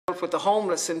worked with the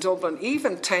homeless in Dublin,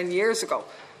 even 10 years ago,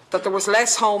 that there was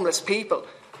less homeless people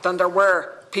than there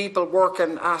were people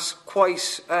working at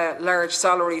quite large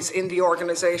salaries in the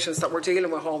organisations that were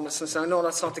dealing with homelessness. And I know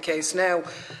that's not the case now,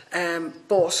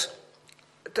 but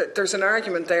there's an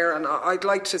argument there, and I'd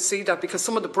like to see that, because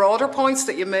some of the broader points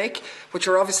that you make, which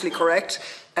are obviously correct,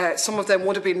 some of them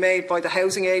would have been made by the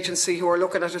housing agency, who are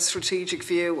looking at a strategic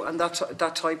view and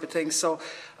that type of thing. So,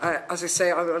 as I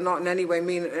say, I'm not in any way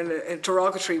mean in a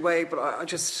derogatory way, but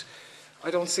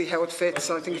I don't see how it fits.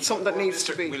 I think it's something that needs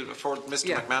to be. We'll afford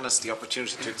Mr. McManus the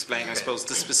opportunity to explain, I suppose,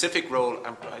 the specific role,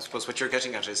 and I suppose what you're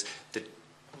getting at is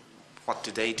what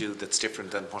do they do that's different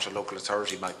than what a local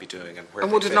authority might be doing, and where?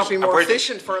 And would it not be more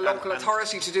efficient for a local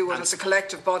authority to do it as a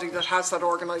collective body that has that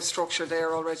organised structure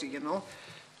there already? You know.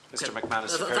 Mr.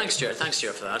 McManus. Thanks, Chair. Thanks,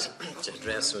 Chair, for that. To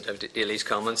address Daly's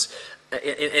comments.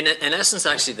 In essence,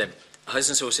 actually, the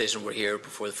Housing Association were here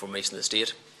before the formation of the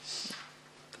state.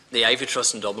 The Ivy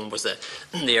Trust in Dublin was the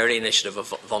early initiative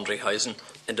of voluntary housing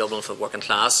in Dublin for the working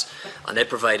class, and they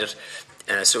provided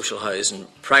social housing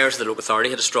prior to the local authority.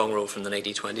 Had a strong role from the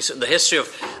 1920s. So the history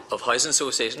of housing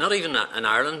associations, not even in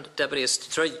Ireland, Deputy, it's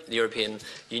throughout the European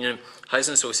Union,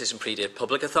 housing association predate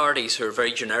public authorities, who are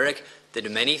very generic. They do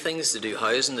many things. They do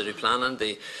housing, they do planning,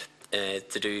 they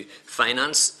do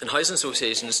finance. And housing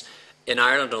associations in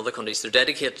Ireland and other countries, they're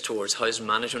dedicated towards housing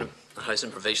management and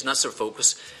housing provision. That's their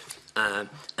focus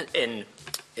in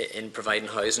providing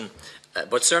housing.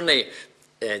 But certainly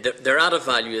their added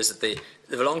value is that they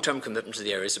have a long-term commitment to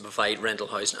the areas to provide rental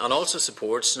housing, and also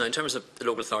supports. Now, in terms of the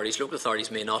local authorities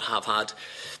may not have had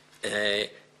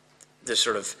the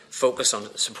sort of focus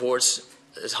on supports,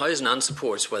 housing and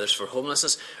supports, whether it's for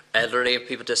homelessness, elderly,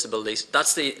 people with disabilities.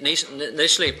 That's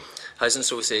initially housing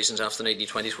associations after the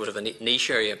 1920s would have a niche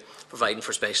area providing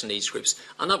for special needs groups,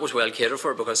 and that was well catered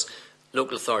for, because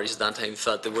local authorities at that time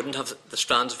felt they wouldn't have the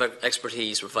strands of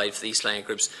expertise provided for these client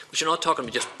groups. But you're not talking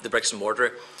about just the bricks and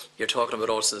mortar, you're talking about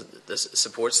also the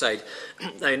support side.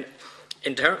 Now,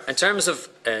 in terms of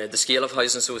the scale of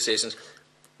housing associations,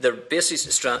 they're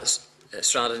basically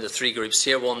stranded into three groups: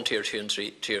 Tier 1, Tier 2 and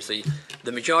Tier 3.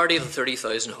 The majority of the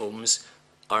 30,000 homes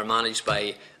are managed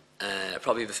by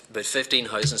probably about 15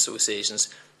 housing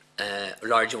associations,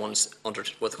 larger ones under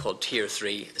what they call Tier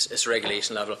 3, it's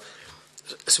regulation level.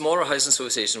 A smaller housing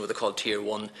association, what they call Tier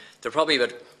 1, there are probably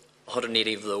about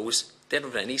 180 of those. They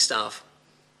don't have any staff.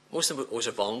 Most of those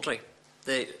are voluntary.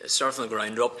 They start from the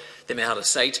ground up. They may have a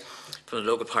site from the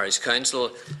local parish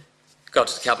council, got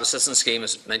the capital assistance scheme,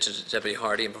 as mentioned to Deputy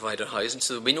Hardy, and provided housing.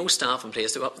 So there will be no staff in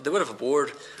place. They would have a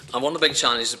board. And one of the big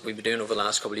challenges that we've been doing over the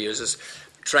last couple of years is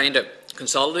trying to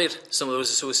consolidate some of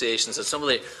those associations. And some of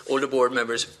the older board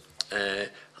members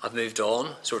have moved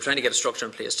on, so we're trying to get a structure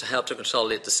in place to help to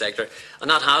consolidate the sector, and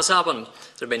that has happened.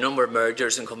 There have been a number of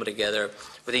mergers and coming together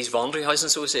with these voluntary housing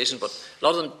associations, but a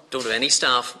lot of them don't have any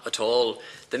staff at all.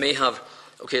 They may have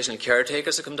occasional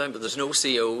caretakers that come down, but there's no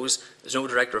CEOs, there's no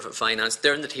director of finance.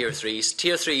 They're in the Tier 3s.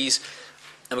 Tier 3s,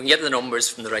 and we can get the numbers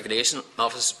from the regulation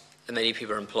office, and many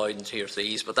people are employed in Tier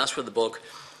 3s, but that's where the bulk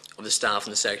of the staff in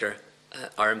the sector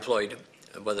are employed,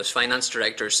 whether it's finance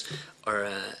directors or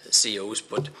CEOs.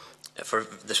 But for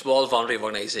the small voluntary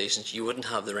organisations, you wouldn't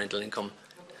have the rental income.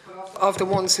 Of the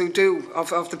ones who do,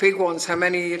 of the big ones, how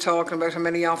many are you talking about? How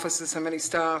many offices, how many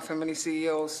staff, how many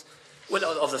CEOs?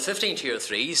 Well, of the 15 Tier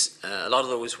 3s, a lot of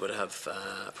those would have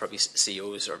probably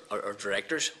CEOs or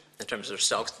directors in terms of their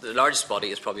stocks. The largest body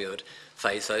is probably about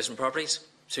 5,000 properties.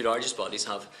 Two largest bodies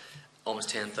have almost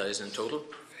 10,000 in total,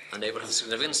 and they would have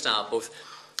significant staff, both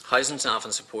housing staff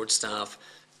and support staff.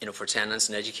 You know, for tenants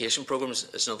and education programmes,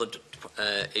 it's another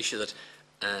issue that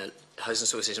housing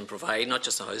associations provide, not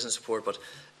just the housing support, but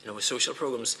with social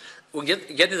programmes. We'll get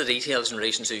into the details in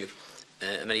relation to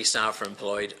how many staff are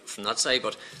employed from that side,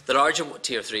 but the larger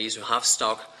Tier 3s who have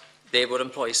stock, they would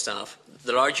employ staff.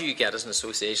 The larger you get as an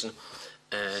association,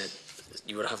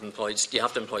 you have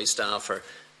to employ staff for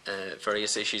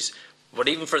various issues. But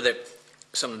even for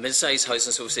some mid-sized housing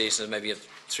associations, maybe of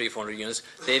 300 or 400 units,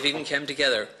 they've even come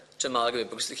together to amalgamate,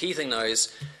 because the key thing now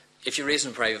is, if you're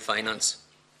raising private finance,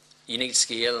 you need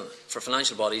scale. For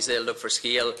financial bodies, they'll look for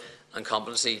scale and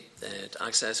competency to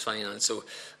access finance. So,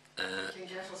 can you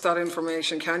get us that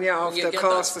information, can you, of the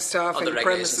cost, the staffing, the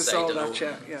premises, all that?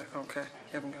 Yeah, okay.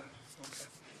 You haven't got it.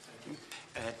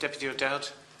 Okay. Deputy O'Dowd.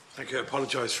 Thank you. I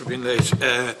apologise for being late.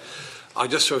 I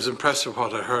was impressed with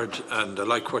what I heard, and I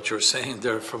like what you're saying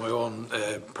there from my own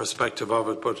perspective of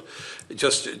it. But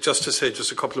just to say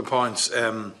just a couple of points.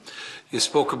 You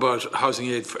spoke about housing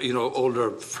aid for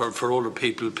older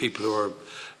people who are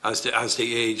as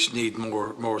they age need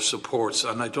more supports.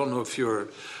 And I don't know if you're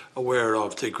aware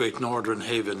of the Great Northern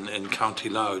Haven in County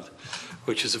Louth,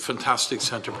 which is a fantastic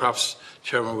centre. Perhaps,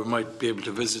 Chairman, we might be able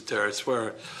to visit there. It's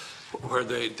where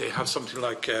they have something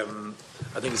like,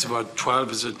 I think it's about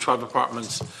 12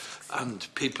 apartments, and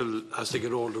people, as they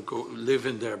get older, go live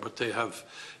in there, but they have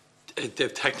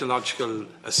technological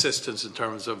assistance in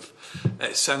terms of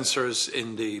sensors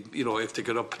in the, if they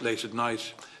get up late at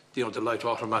night, the light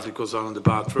automatically goes on in the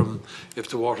bathroom. If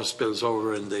the water spills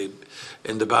over in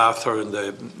the bath or in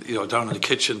the, down in the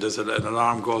kitchen, there's an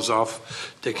alarm goes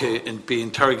off. They can be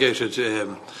interrogated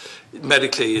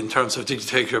medically in terms of, did you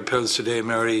take your pills today,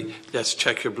 Mary? Let's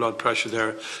check your blood pressure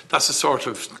there. That's the sort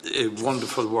of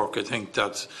wonderful work I think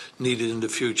that's needed in the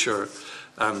future,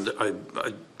 and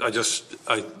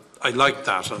I like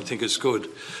that, and I think it's good.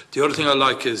 The other thing I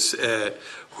like is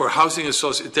where housing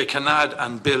associations, they can add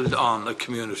and build on a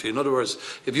community. In other words,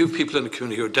 if you have people in the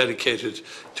community who are dedicated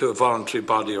to a voluntary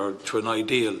body or to an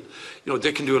ideal,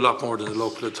 they can do a lot more than the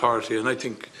local authority. And I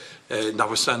think,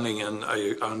 notwithstanding, and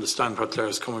I understand where Claire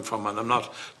is coming from, and I'm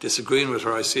not disagreeing with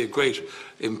her, I see a great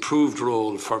improved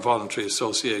role for voluntary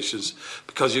associations,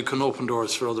 because you can open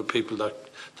doors for other people that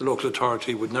the local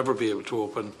authority would never be able to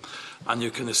open, and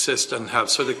you can assist and help.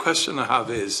 So the question I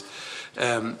have is,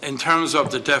 in terms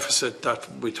of the deficit that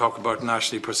we talk about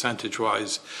nationally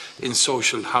percentage-wise in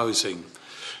social housing,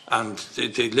 and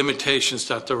the limitations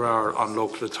that there are on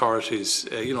local authorities,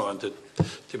 and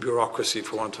the bureaucracy,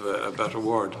 for want of a better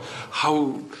word,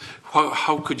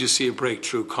 how could you see a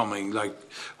breakthrough coming? Like,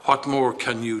 what more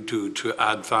can you do to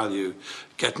add value,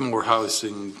 get more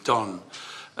housing done?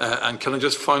 And can I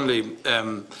just finally,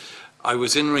 I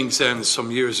was in Ringsend some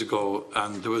years ago,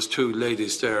 and there was two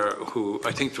ladies there who,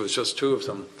 I think there was just two of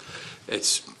them.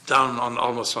 It's down on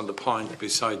almost on the point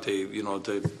beside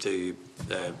the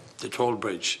toll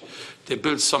bridge. They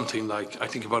built something like, I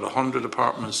think, about 100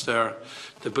 apartments there.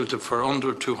 They built it for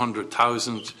under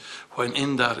 200,000, when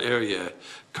in that area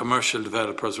commercial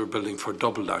developers were building for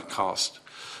double that cost.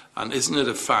 And isn't it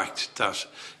a fact that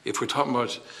if we're talking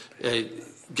about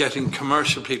getting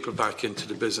commercial people back into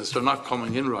the business, they're not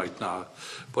coming in right now,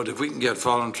 but if we can get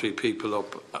voluntary people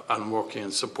up and working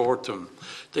and support them,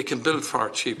 they can build far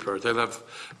cheaper. They'll have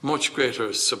much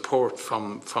greater support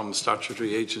from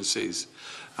statutory agencies.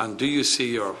 And do you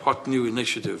see, or what new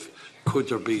initiative could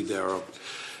there be there? Or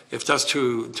if that's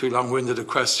too long-winded a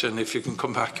question, if you can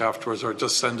come back afterwards or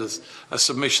just send us a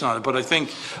submission on it. But I think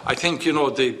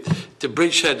the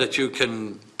bridgehead that you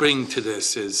can bring to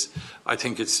this is, I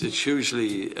think it's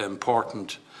hugely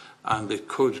important, and it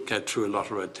could get through a lot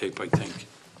of red tape, I think.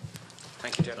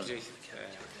 Thank you, Deputy.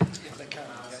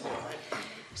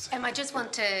 I just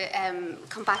want to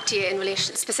come back to you in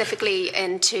relation specifically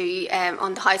into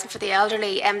on the housing for the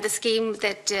elderly. The scheme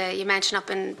that you mentioned up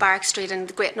in Barrack Street in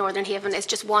the Great Northern Haven is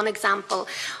just one example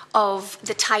of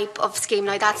the type of scheme.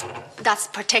 Now that's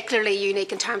particularly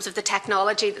unique in terms of the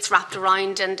technology that's wrapped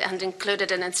around and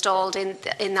included and installed in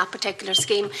that particular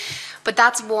scheme. But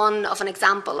that's one of an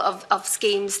example of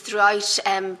schemes throughout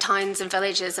towns and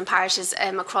villages and parishes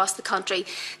across the country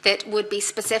that would be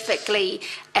specifically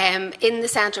in the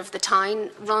centre of the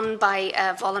town, run by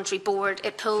a voluntary board.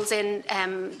 It pulls in,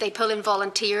 they pull in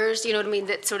volunteers, you know what I mean,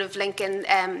 that sort of link in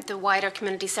the wider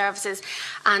community services.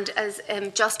 And as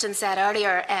Justin said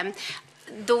earlier,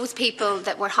 those people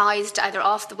that were housed either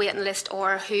off the waiting list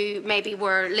or who maybe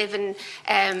were living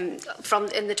from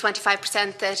in the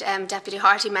 25% that Deputy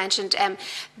Harty mentioned,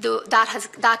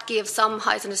 that gave some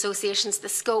housing associations the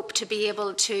scope to be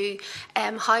able to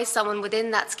house someone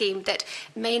within that scheme that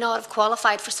may not have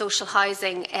qualified for social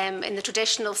housing in the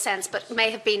traditional sense, but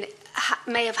may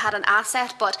have had an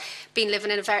asset but been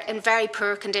living in very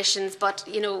poor conditions, but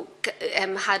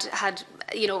had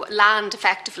land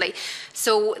effectively.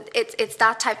 So it's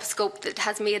that type of scope that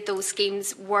has made those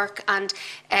schemes work. And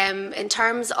in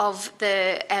terms of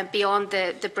the beyond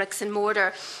the bricks and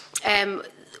mortar,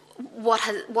 what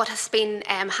has been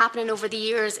happening over the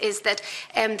years is that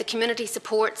the community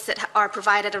supports that are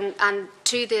provided and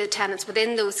to the tenants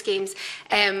within those schemes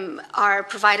are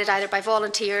provided either by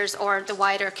volunteers or the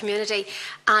wider community,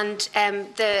 and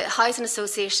the housing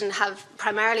association have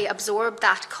primarily absorbed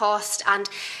that cost. And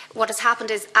what has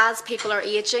happened is, as people are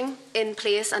ageing in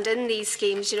place and in these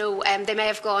schemes, they may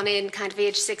have gone in kind of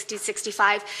age 60,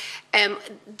 65,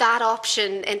 that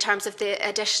option in terms of the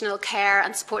additional care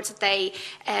and supports that they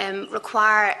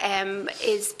require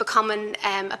is becoming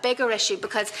a bigger issue,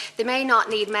 because they may not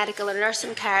need medical and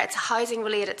nursing care. It's a housing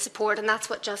housing-related support, and that's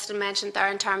what Justin mentioned there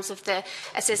in terms of the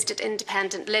assisted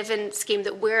independent living scheme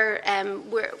that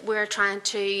we're trying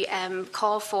to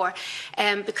call for,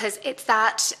 because it's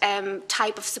that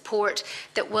type of support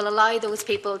that will allow those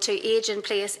people to age in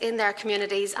place in their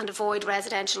communities and avoid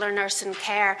residential or nursing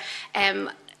care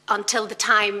until the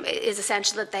time is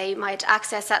essential that they might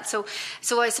access that. So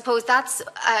I suppose that's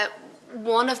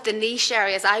one of the niche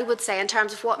areas, I would say, in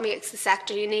terms of what makes the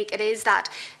sector unique. It is that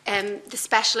the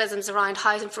specialisms around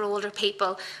housing for older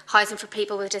people, housing for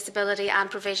people with disability, and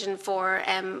provision for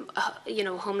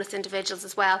homeless individuals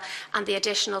as well, and the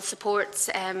additional supports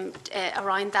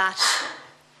around that.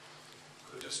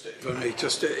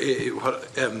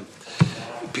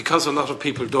 Because a lot of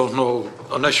people don't know,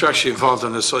 unless you're actually involved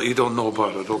in it, so you don't know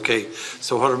about it, okay?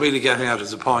 So what I'm really getting at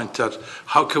is the point that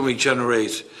how can we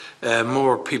generate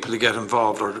more people to get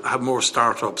involved, or have more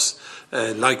startups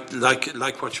like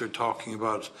what you're talking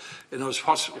about? You know,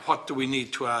 what do we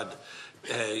need to add,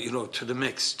 to the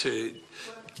mix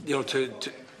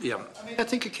yeah. I mean, I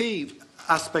think a key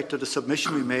aspect of the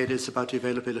submission we made is about the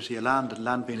availability of land and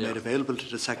land being made available to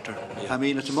the sector. Yeah. I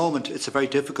mean, at the moment, it's a very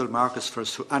difficult market for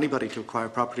anybody to acquire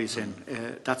properties in.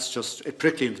 That's just,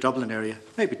 particularly in the Dublin area,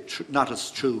 maybe not as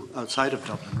true outside of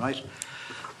Dublin, right?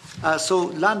 So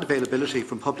land availability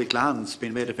from public lands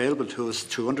being made available to us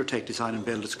to undertake design and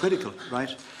build is critical,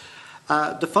 right?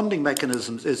 The funding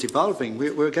mechanism is evolving.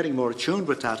 We're getting more attuned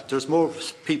with that. There's more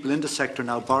people in the sector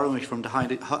now borrowing from the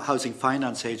Housing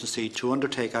Finance Agency to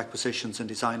undertake acquisitions and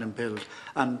design and build.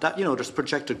 And that, there's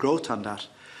projected growth on that.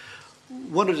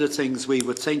 One of the things we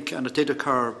would think, and it did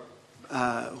occur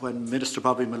when Minister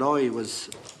Bobby Malloy was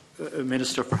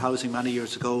Minister for Housing many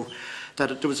years ago,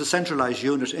 that there was a centralised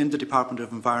unit in the Department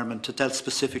of Environment that dealt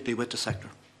specifically with the sector.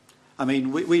 I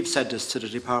mean, we've said this to the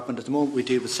department. At the moment, we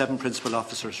deal with 7 principal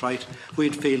officers, right?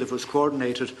 We'd feel if it was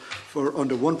coordinated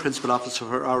under one principal officer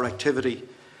for our activity,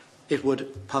 it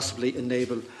would possibly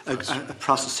enable a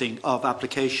processing of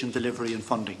application, delivery and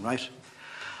funding, right?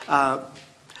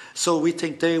 So we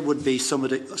think they would be some of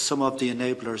the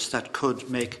enablers that could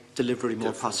make delivery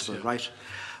more possible, right?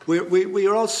 We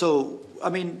are also, I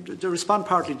mean, to respond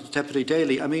partly to Deputy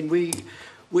Daly, I mean,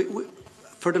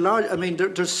 for the large, I mean,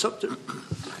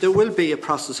 there will be a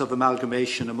process of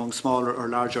amalgamation among smaller or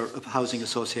larger housing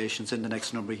associations in the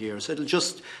next number of years.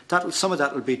 Some of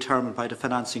that will be determined by the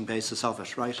financing basis of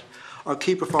it, right? Our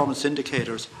key performance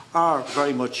indicators are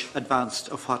very much advanced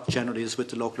of what generally is with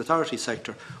the local authority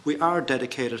sector. We are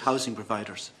dedicated housing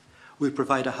providers. We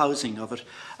provide a housing of it,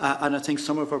 and I think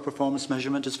some of our performance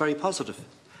measurement is very positive.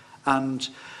 And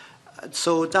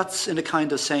so that's in a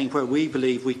kind of saying where we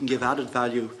believe we can give added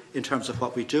value in terms of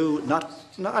what we do,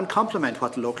 and complement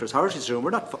what the local authorities do. We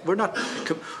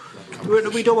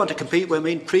don't want to compete. I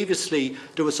mean, previously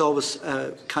there was always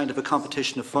kind of a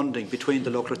competition of funding between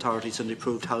the local authorities and the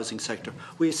approved housing sector.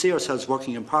 We see ourselves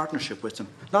working in partnership with them,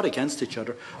 not against each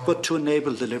other, but to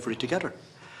enable delivery together.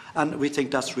 And we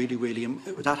think that's really,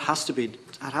 that has to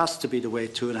be the way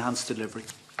to enhance delivery.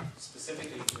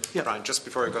 Specifically, Brian, just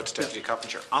before I go to Deputy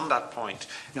Coppinger, on that point,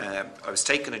 I was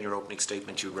taken in your opening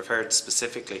statement, you referred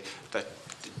specifically that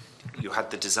you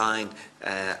had the design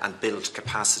and build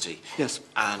capacity. Yes.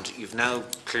 And you've now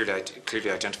clearly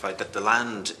identified that the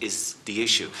land is the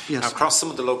issue. Yes. Now, across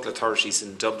some of the local authorities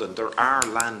in Dublin, there are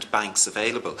land banks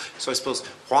available. So I suppose,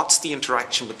 what's the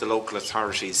interaction with the local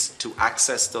authorities to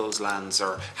access those lands?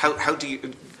 Or how do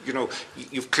you,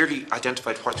 you've clearly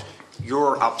identified what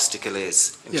your obstacle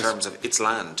is in terms of its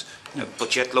land,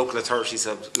 but yet local authorities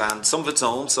have land, some of its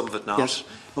own, some of it not. Yes.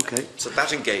 Okay. So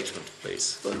that engagement,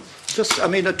 please.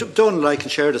 Donald, I can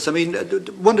share this. I mean,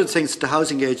 one of the things the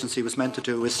Housing Agency was meant to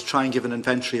do was try and give an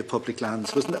inventory of public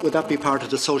lands. Would that be part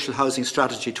of the Social Housing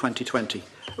Strategy 2020?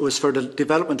 It was for the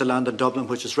development of land in Dublin,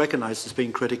 which is recognised as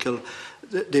being critical,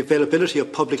 the availability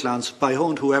of public lands by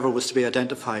whoever was to be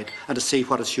identified, and to see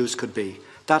what its use could be.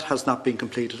 That has not been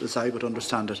completed, as I would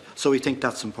understand it. So we think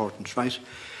that's important, right?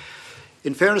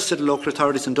 In fairness to the local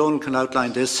authorities, and Donald can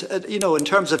outline this, in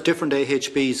terms of different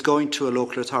AHBs going to a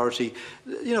local authority,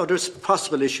 there's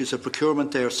possible issues of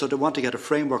procurement there, so they want to get a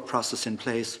framework process in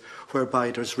place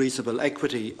whereby there's reasonable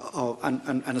equity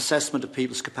and assessment of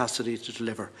people's capacity to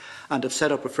deliver. And they've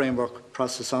set up a framework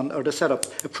process they've set up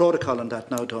a protocol on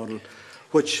that now, Donald,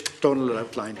 which Donald will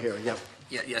outline here,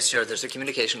 Yes, sure. There's a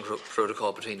communication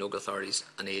protocol between local authorities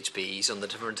and AHBs on the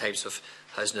different types of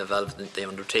housing development they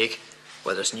undertake,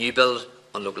 whether it's new build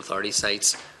on local authority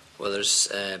sites, whether it's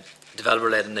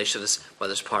developer-led initiatives,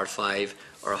 whether it's Part 5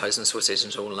 or a housing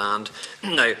association's own land.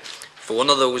 Now, for one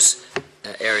of those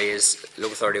areas,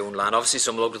 local authority-owned land, obviously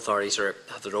some local authorities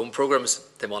have their own programmes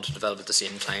they want to develop at the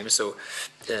same time, so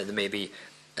there may be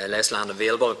less land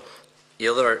available. The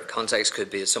other context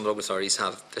could be that some local authorities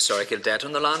have historical debt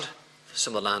on their land.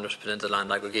 Some of the land was put into the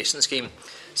land aggregation scheme,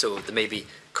 so there may be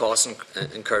costs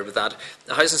incurred with that.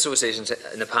 The housing associations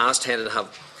in the past tended to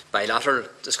have bilateral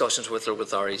discussions with local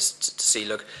authorities to see,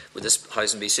 look, would this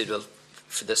housing be suitable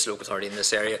for this local authority in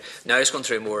this area? Now it's gone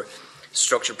through a more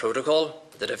structured protocol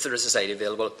that if there is a site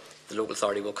available, the local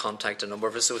authority will contact a number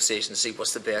of associations to see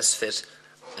what's the best fit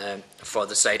for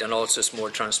the site, and also it's more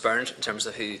transparent in terms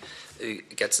of who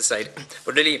gets the site.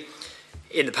 But really,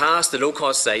 in the past, the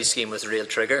low-cost site scheme was a real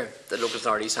trigger that local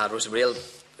authorities had, was a real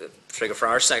trigger for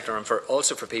our sector and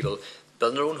also for people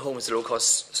building their own homes. The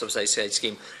low-cost subsidised site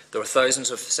scheme, there were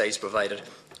thousands of sites provided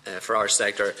for our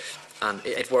sector, and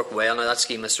it worked well. Now that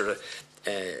scheme has sort of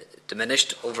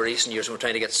diminished over recent years, and we're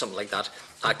trying to get something like that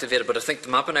activated. But I think the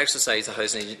mapping exercise, the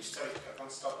housing...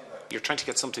 You're trying to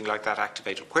get something like that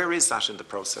activated. Where is that in the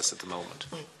process at the moment?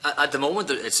 At the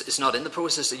moment, it's not in the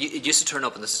process. It used to turn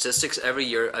up in the statistics. Every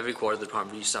year, every quarter, the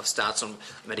department used to have stats on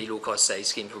many low-cost site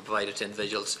schemes were provided to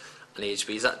individuals and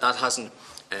AHBs. That hasn't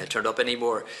turned up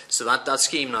anymore. So that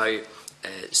scheme now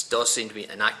does seem to be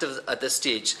inactive at this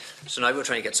stage. So now we're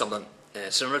trying to get something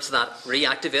similar to that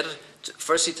reactivated.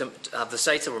 Firstly, to have the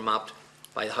sites that were mapped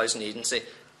by the housing agency,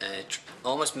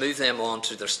 almost move them on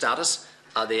to their status.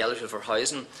 Are they eligible for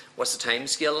housing? What's the time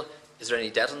scale? Is there any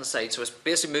debt on the site? So it's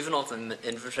basically moving on from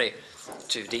inventory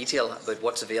to detail about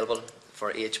what's available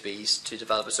for AHBs to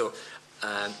develop it. So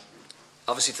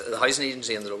obviously the housing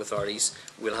agency and the local authorities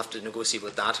will have to negotiate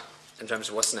with that in terms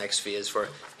of what's the next phase for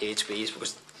AHBs,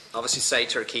 because obviously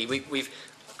sites are key. We've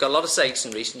got a lot of sites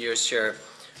in recent years, Chair,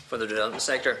 from the development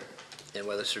sector, and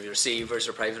whether it's through receivers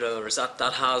or private owners,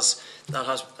 that has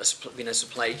been a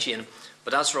supply chain.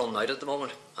 But that's rolling out at the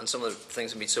moment, and some of the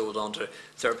things have been sold on to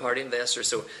third-party investors.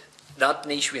 So that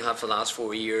niche we have for the last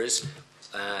 4 years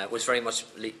was very much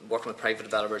working with private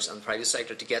developers and the private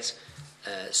sector to get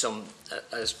some,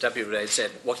 as Deputy Brigade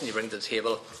said, what can you bring to the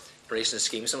table in relation to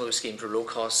schemes? Some of those schemes were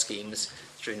low-cost schemes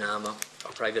through NAMA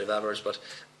or private developers, but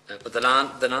the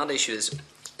land issue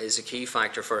is a key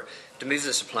factor to move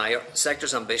the supply. The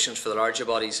sector's ambitions for the larger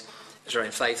bodies is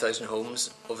around 5,000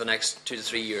 homes over the next 2 to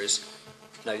 3 years.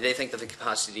 Now, they think they have the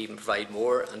capacity to even provide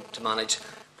more and to manage,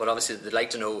 but obviously they'd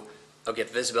like to know or get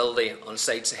visibility on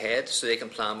sites ahead so they can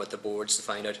plan with the boards to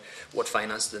find out what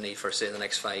finance they need for, say, the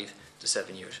next 5 to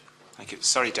 7 years. Thank you.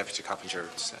 Sorry, Deputy Coppinger.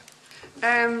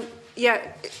 Yeah,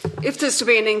 if there's to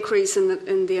be an increase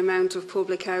in the amount of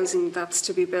public housing that's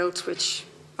to be built, which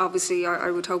obviously I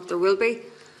would hope there will be,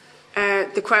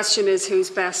 the question is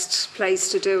who's best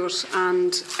placed to do it.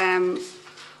 And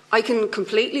I can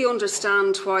completely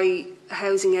understand why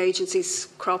housing agencies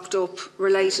cropped up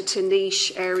related to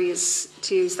niche areas,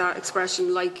 to use that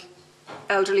expression, like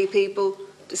elderly people,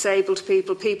 disabled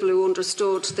people, people who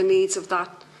understood the needs of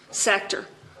that sector.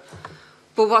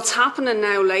 But what's happening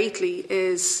now lately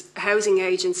is housing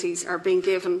agencies are being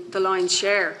given the lion's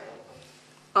share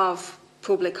of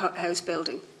public house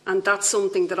building. And that's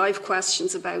something that I've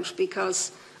questions about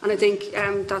because, and I think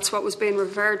that's what was being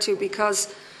referred to,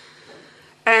 because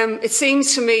it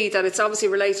seems to me that it's obviously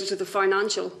related to the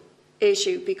financial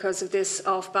issue because of this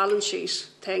off-balance sheet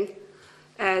thing,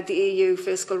 the EU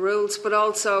fiscal rules, but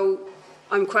also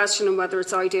I'm questioning whether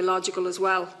it's ideological as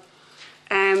well.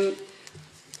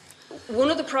 One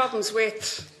of the problems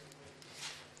with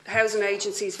housing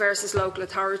agencies versus local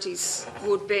authorities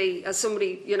would be, as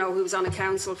somebody who was on a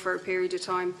council for a period of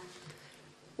time,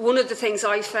 one of the things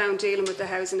I found dealing with the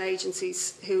housing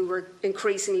agencies who were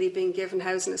increasingly being given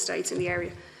housing estates in the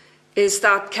area is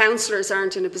that councillors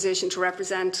aren't in a position to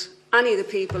represent any of the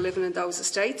people living in those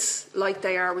estates like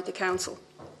they are with the council.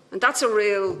 And that's a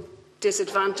real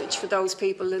disadvantage for those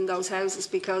people in those houses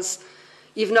because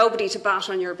you've nobody to bat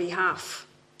on your behalf.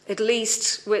 At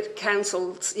least with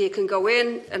councils, you can go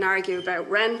in and argue about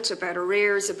rent, about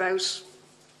arrears, about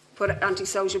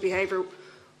antisocial behaviour,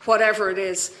 whatever it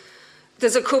is.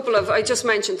 There's a couple of, I just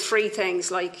mentioned 3 things,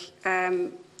 like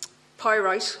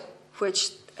pyrite,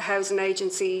 which the housing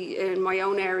agency in my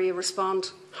own area,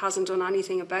 Respond, hasn't done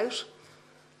anything about.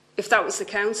 If that was the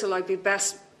council, I'd be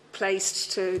best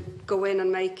placed to go in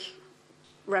and make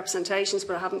representations,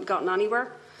 but I haven't gotten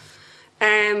anywhere.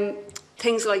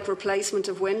 Things like replacement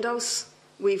of windows.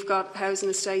 We've got housing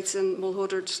estates in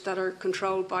Mulhuddard that are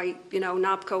controlled by,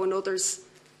 NABCO and others.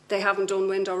 They haven't done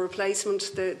window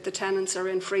replacement. The tenants are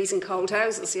in freezing cold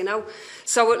houses,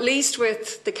 So at least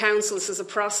with the councils, there's a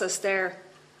process there,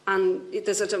 and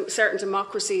there's a certain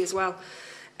democracy as well.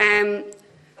 The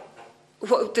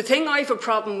thing I have a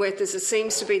problem with is it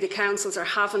seems to be the councils are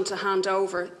having to hand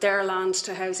over their land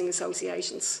to housing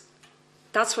associations.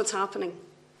 That's what's happening.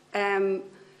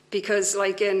 Because,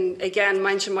 like again,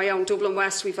 mention my own Dublin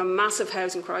West, we've a massive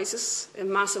housing crisis, a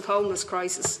massive homeless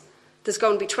crisis. There's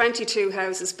going to be 22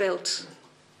 houses built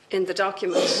in the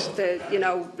document,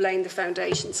 laying the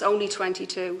foundations, only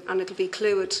 22, and it'll be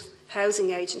Clúid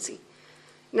Housing Agency.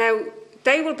 Now,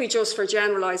 they will be just for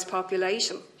generalised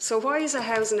population. So why is a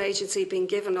housing agency being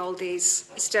given all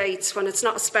these estates when it's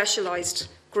not a specialised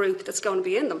group that's going to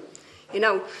be in them?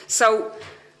 So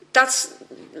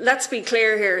let's be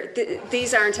clear here.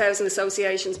 These aren't housing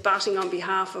associations batting on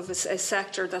behalf of a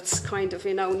sector that's kind of,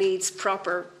 needs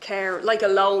proper care, like a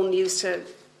loan used to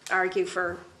argue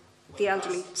for the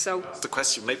elderly. So that's the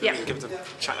question. Maybe we'll give them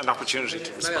an opportunity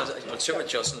to respond. Maybe I'll share with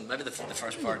Justin. Maybe the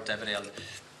first part, Deputy,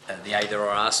 the either or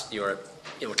ask. You're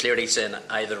clearly saying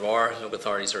either or, local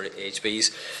authorities or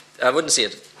HBs. I wouldn't see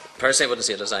it personally. I wouldn't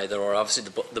see it as either or. Obviously,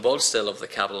 the bulk still of the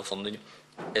capital funding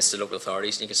is the local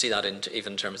authorities, and you can see that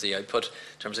even in terms of the output,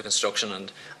 in terms of construction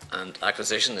and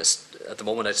acquisition. At the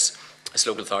moment, it's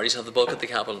local authorities have the bulk of the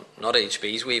capital, not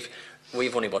HBs.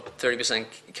 We've only about 30%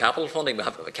 capital funding. We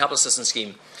have a capital assistance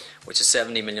scheme, which is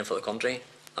 70 million for the country,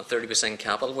 and 30%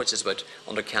 capital, which is about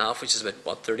under CAF, which is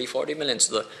about 30-40 million.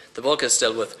 So the bulk is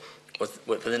still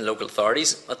within local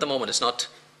authorities. At the moment, it's not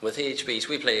with HBs.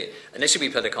 Initially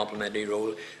we played a complementary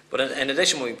role, but in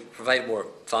addition, we provide more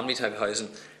family type housing.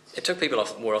 It took people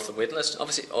more off the waiting list.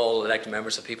 Obviously, all elected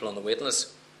members have people on the waiting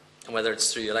list, and whether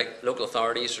it's through local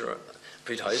authorities or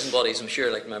approved housing bodies, I'm sure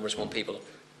elected members want people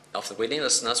off the waiting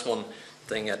list, and that's one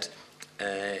thing that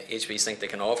HBs think they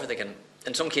can offer. They can,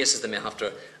 in some cases, they may have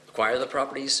to acquire the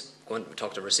properties, go and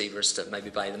talk to receivers to maybe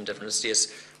buy them different estates,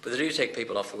 but they do take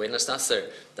people off the waiting list. That's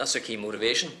their key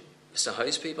motivation, is to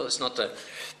house people. It's not to,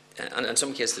 and in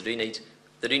some cases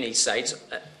they do need sites.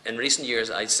 In recent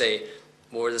years, I'd say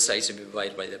more of the sites have been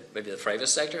provided by maybe the private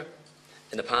sector.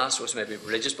 In the past, it was maybe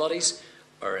religious bodies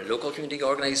or local community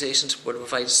organisations would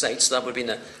provide sites. That would be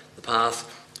the path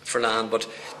for land. But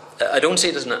I don't see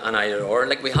it as an either or.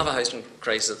 Like, we have a housing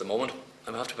crisis at the moment,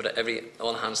 and we have to put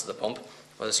all hands to the pump,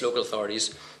 whether it's local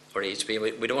authorities or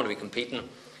HB. We don't want to be competing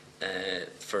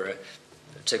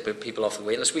to put people off the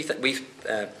waiting list.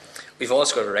 We've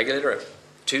also got a regulator,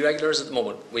 2 regulators at the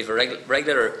moment. We've a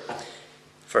regulator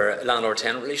for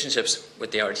landlord-tenant relationships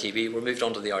with the RTB. We're moved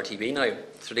on to the RTB now.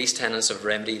 So these tenants have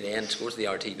remedied, then to go to the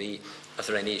RTB if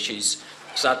there are any issues.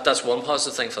 So that's one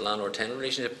positive thing for landlord-tenant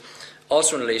relationship.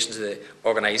 Also in relation to the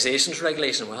organisations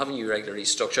regulation, we have a new regulatory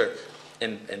structure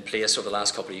in place over the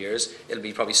last couple of years. It'll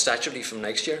be probably statutory from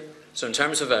next year. So in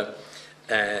terms of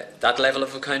that level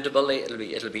of accountability,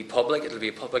 it'll be public. It'll be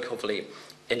a public, hopefully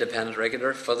independent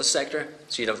regulator for the sector.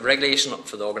 So you'd have regulation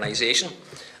for the organisation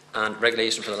and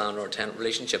regulation for the landlord-tenant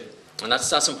relationship. And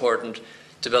that's important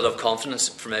to build up confidence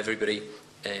from everybody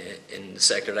in the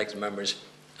sector, elected members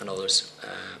and others.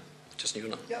 Just to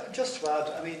add,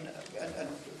 I mean, and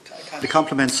to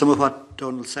complement some of what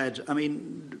Donald said, I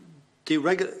mean, we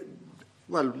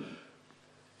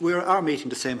are meeting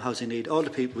the same housing need. All the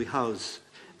people we house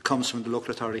comes from the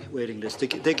local authority waiting list.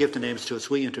 They give the names to us,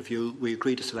 we interview, we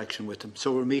agree to selection with them.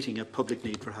 So we're meeting a public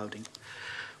need for housing.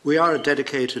 We are a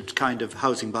dedicated kind of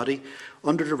housing body.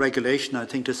 Under the regulation, I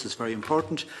think this is very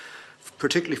important,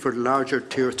 particularly for the larger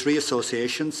Tier 3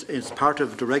 associations. As part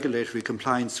of the regulatory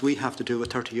compliance, we have to do a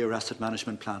 30-year asset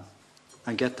management plan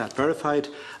and get that verified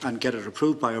and get it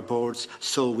approved by our boards,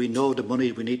 so we know the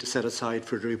money we need to set aside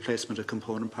for the replacement of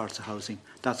component parts of housing.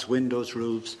 That's windows,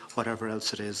 roofs, whatever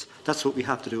else it is. That's what we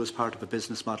have to do as part of a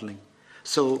business modelling.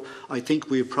 So I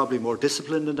think we're probably more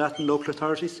disciplined in that in local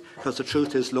authorities, because the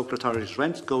truth is local authorities'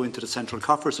 rents go into the central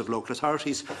coffers of local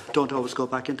authorities, don't always go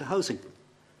back into housing.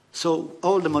 So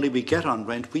all the money we get on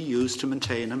rent we use to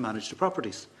maintain and manage the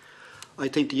properties. I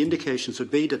think the indications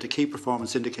would be that the key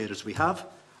performance indicators we have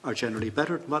are generally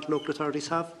better than what local authorities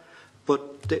have,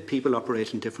 but people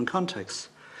operate in different contexts.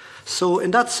 So in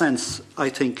that sense, I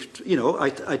think,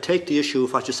 I take the issue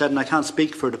of what you said, and I can't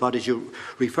speak for the bodies you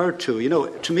referred to.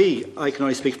 To me, I can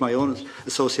only speak for my own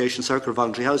association, Circle of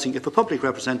Voluntary Housing. If a public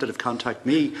representative contact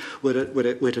me with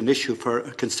an issue for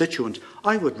a constituent,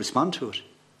 I would respond to it.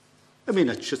 I mean,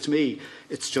 it's just me,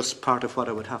 it's just part of what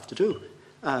I would have to do.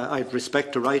 I'd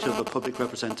respect the right of a public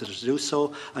representative to do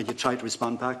so, and you try to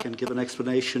respond back and give an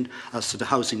explanation as to the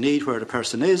housing need, where the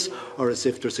person is, or as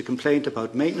if there's a complaint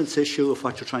about maintenance issue of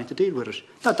what you're trying to deal with it.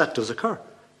 Now, that does occur.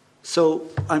 So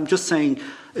I'm just saying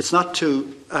it's not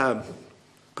to,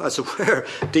 as it were,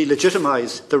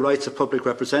 delegitimise the rights of public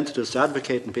representatives to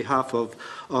advocate on behalf of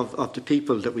the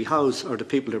people that we house or the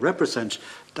people they represent.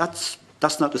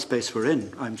 That's not the space we're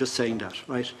in. I'm just saying that,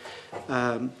 right?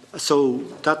 So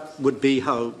that would be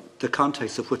how the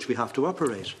context of which we have to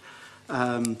operate.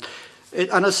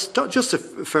 And it's just to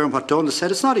affirm what Donald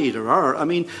said, it's not either or. I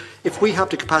mean, if we have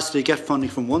the capacity to get funding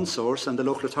from one source and the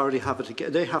local authority have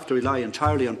it, they have to rely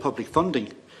entirely on public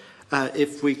funding.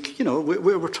 If we,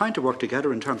 we're trying to work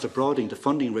together in terms of broadening the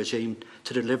funding regime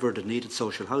to deliver the needed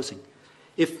social housing.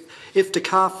 If the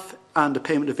CAF and the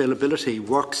payment availability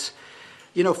works,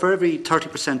 for every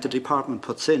 30% the department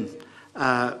puts in,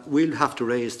 we'll have to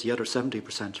raise the other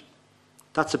 70%.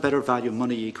 That's a better value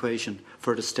money equation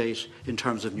for the state in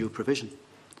terms of new provision.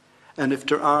 And if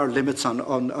there are limits on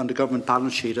the government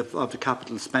balance sheet of the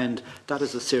capital spend, that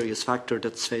is a serious factor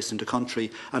that's facing the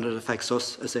country, and it affects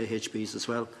us as AHBs as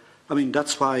well. I mean,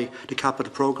 that's why the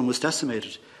capital programme was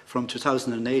decimated from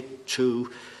 2008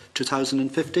 to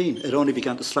 2015. It only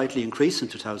began to slightly increase in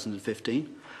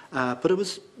 2015, but it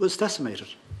was decimated,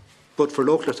 both for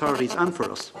local authorities and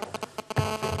for us.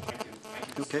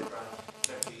 Okay.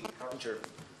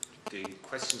 The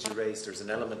questions you raised, there's an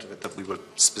element of it that we will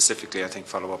specifically, I think,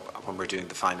 follow up when we're doing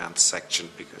the finance section,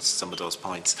 because some of those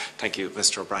points. Thank you,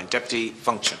 Mr. O'Brien. Deputy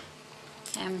Function.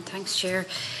 Thanks, Chair.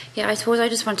 Yeah, I suppose I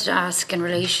just wanted to ask in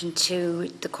relation to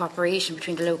the cooperation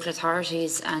between the local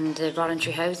authorities and the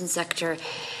voluntary housing sector.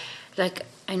 Like,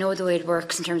 I know the way it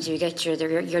works in terms of you get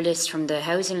your list from the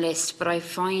housing list, but I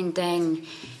find then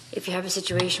if you have a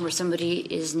situation where somebody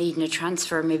is needing a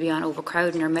transfer, maybe on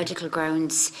overcrowding or medical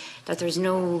grounds, that there's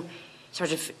no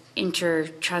sort of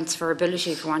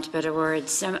inter-transferability, for want of better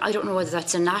words. I don't know whether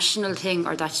that's a national thing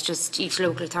or that's just each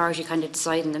local authority kind of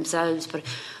deciding themselves, but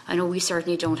I know we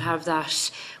certainly don't have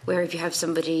that, where if you have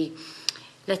somebody,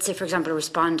 let's say, for example, a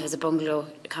Respond has a bungalow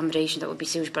accommodation that would be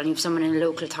suitable, and you have someone in a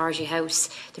local authority house,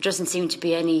 there doesn't seem to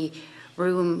be any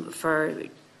room to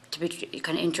be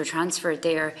kind of inter-transferred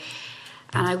there.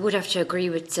 And I would have to agree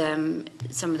with some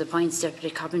of the points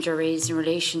Deputy Coppinger raised in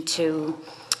relation to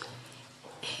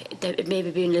it maybe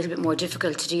being a little bit more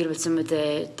difficult to deal with some of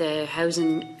the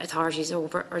housing authorities or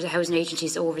the housing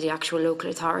agencies over the actual local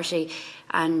authority.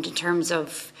 And in terms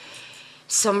of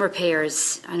some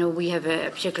repairs, I know we have a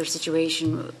particular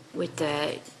situation with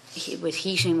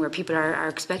heating, where people are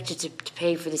expected to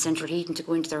pay for the central heating to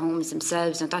go into their homes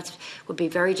themselves, and that would be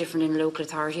very different in a local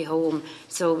authority home.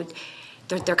 So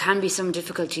there can be some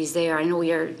difficulties there. I know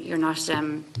you're not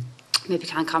maybe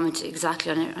can't comment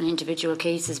exactly on individual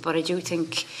cases, but I do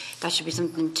think that should be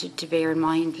something to bear in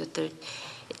mind, that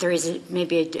there is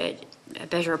maybe a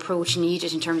better approach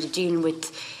needed in terms of dealing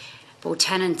with both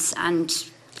tenants and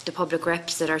the public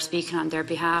reps that are speaking on their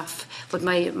behalf. But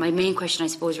my main question, I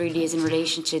suppose, really is in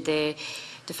relation to the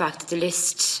fact that the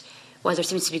list, while there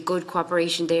seems to be good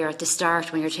cooperation there at the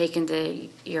start when you're taking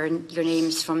your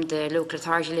names from the local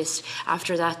authority list,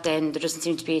 after that then there doesn't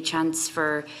seem to be a chance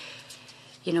for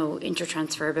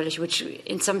intertransferability, which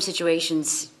in some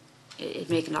situations it'd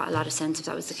make a lot of sense if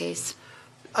that was the case.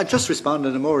 I'd just respond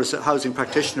in a more as a housing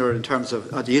practitioner in terms of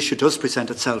the issue does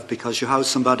present itself because you house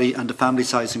somebody and the family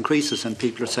size increases and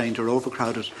people are saying they're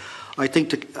overcrowded. I think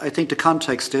the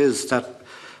context is that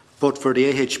both for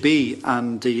the AHB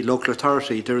and the local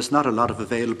authority there is not a lot of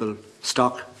available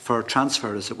stock for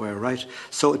transfer, as it were, right?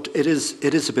 So it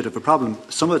is a bit of a problem.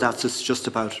 Some of that is just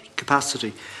about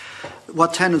capacity.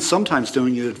 What tenants sometimes do,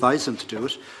 and you advise them to do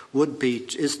it,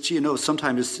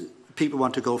 sometimes people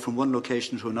want to go from one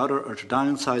location to another, or to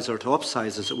downsize or to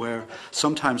upsize, as it were.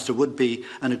 Sometimes there would be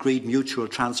an agreed mutual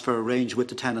transfer arranged with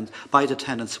the tenant, by the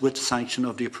tenants, with the sanction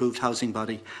of the approved housing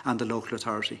body and the local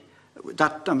authority. We've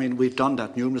done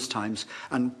that numerous times,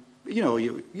 and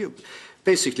you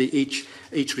basically each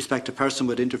respective person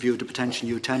would interview the potential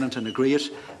new tenant and agree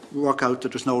it, work out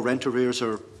that there's no rent arrears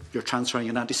or you're transferring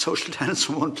an antisocial tenants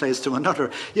from one place to another.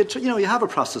 You have a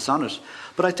process on it.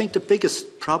 But I think the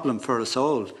biggest problem for us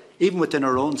all, even within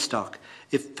our own stock,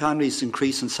 if families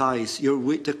increase in size,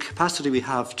 the capacity we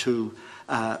have to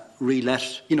to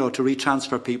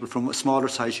retransfer people from a smaller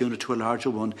size unit to a larger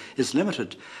one is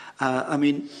limited.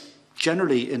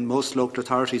 Generally in most local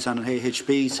authorities and in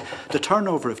AHBs, the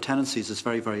turnover of tenancies is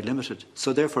very, very limited.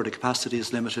 So therefore the capacity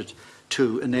is limited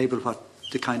to enable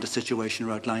the kind of situation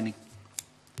you're outlining.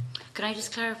 Can I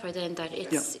just clarify then that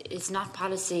it's not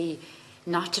policy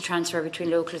not to transfer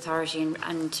between local authority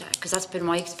and because that's been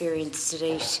my experience to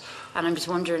date, and I'm just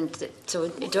wondering, so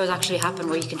it does actually happen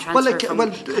where you can transfer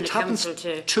it happens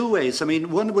two ways.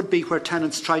 One would be where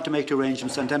tenants try to make the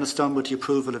arrangements and then it's done with the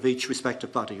approval of each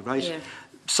respective body, right? Yeah.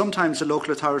 Sometimes a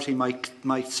local authority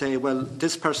might say, well,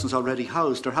 this person's already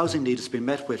housed, their housing need has been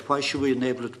met with, why should we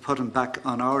enable it to put them back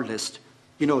on our list?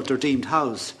 They're deemed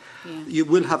housed. Yeah. You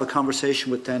will have a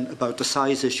conversation with them about the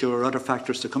size issue or other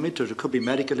factors that come into it. There could be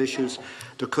medical issues,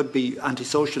 there could be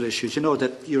antisocial issues.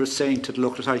 That you're saying to the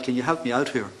local authority, can you help me out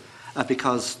here?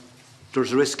 Because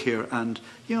there's a risk here, and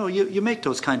you make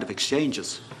those kind of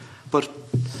exchanges. But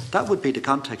that would be the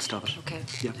context of it. Okay.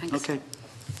 Yeah. Thanks. Okay.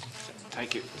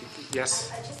 Thank you.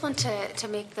 Yes. I just want to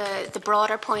make the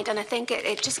broader point, and I think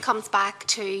it just comes back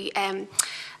to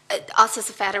us as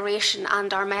a federation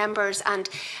and our members, and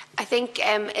I think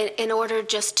in order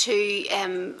just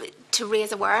to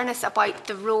raise awareness about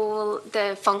the role,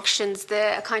 the functions,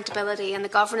 the accountability and the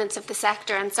governance of the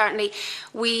sector. And certainly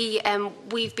we've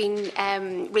been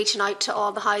reaching out to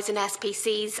all the housing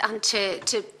SPCs and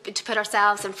to put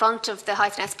ourselves in front of the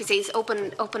housing SPCs,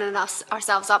 opening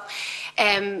ourselves up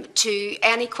to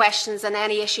any questions and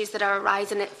any issues that are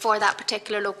arising for that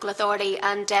particular local authority.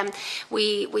 And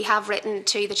we have written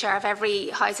to the chair of every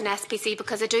housing SPC,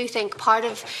 because I do think part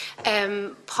of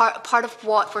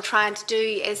what we're trying to do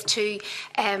is to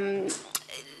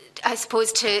I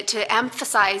suppose to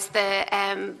emphasise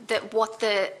what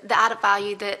the added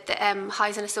value that the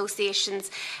housing associations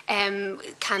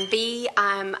can be,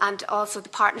 and also the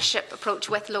partnership approach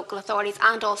with local authorities,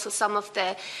 and also some of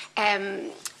the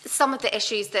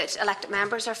issues that elected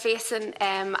members are facing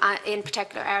in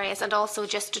particular areas, and also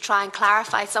just to try and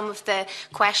clarify some of the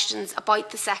questions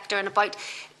about the sector and about,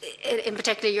 in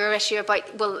particular, your issue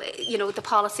about, the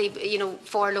policy,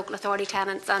 for local authority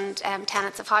tenants and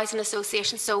tenants of housing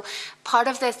associations. So part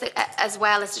of this as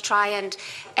well is to try and,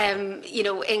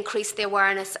 increase the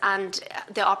awareness and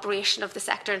the operation of the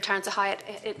sector in terms of how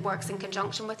it works in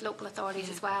conjunction with local authorities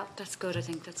as well. That's good. I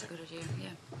think that's a good idea. Yeah.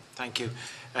 Thank you.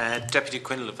 Deputy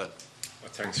Quinlivan.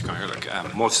 Thanks, Conor.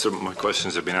 Most of my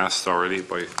questions have been asked already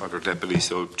by other deputies,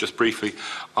 so just briefly,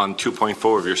 on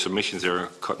 2.4 of your submissions there,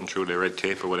 cutting through the red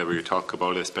tape or whatever you talk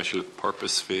about, a special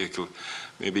purpose vehicle,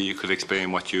 maybe you could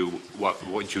explain what you'd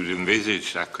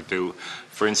envisage that could do.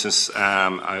 For instance,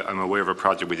 I'm aware of a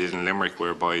project we did in Limerick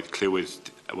whereby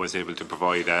Clywyd was able to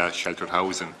provide sheltered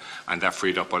housing, and that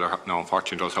freed up other. Now,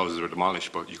 unfortunately, those houses were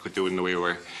demolished, but you could do it in a way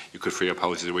where you could free up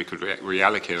houses where we could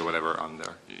reallocate or whatever on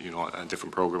there, a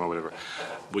different program or whatever.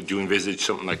 Would you envisage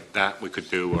something like that we could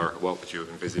do, or what would you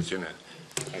envisage in it?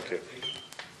 Thank you.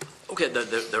 Okay,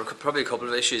 there are probably a couple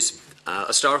of issues.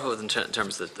 I'll start with in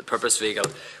terms of the purpose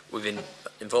vehicle. We've been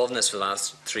involved in this for the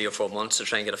last 3 or 4 months to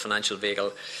try and get a financial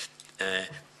vehicle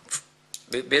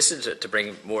basically to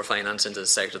bring more finance into the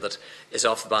sector that is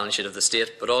off the balance sheet of the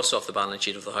state, but also off the balance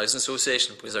sheet of the housing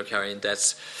association, because they're carrying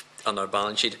debts on their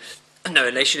balance sheet. Now,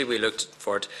 initially we looked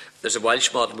for it. There's a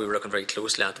Welsh model. We were looking very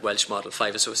closely at the Welsh model.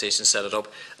 5 associations set it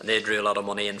up, and they drew a lot of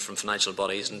money in from financial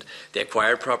bodies, and they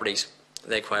acquired properties.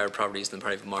 They acquired properties in the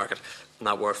private market, and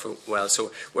that worked well.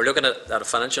 So we're looking at a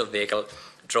financial vehicle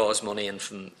draws money in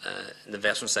from the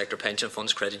investment sector, pension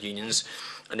funds, credit unions,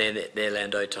 and then they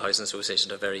lend out to housing associations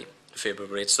at a very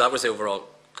favourable rate. So that was the overall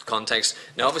context.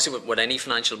 Now, obviously, with any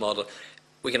financial model,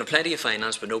 we can have plenty of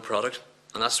finance but no product,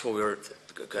 and that's what we were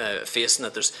facing,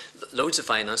 that there's loads of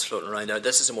finance floating around there.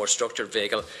 This is a more structured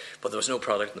vehicle, but there was no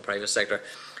product in the private sector.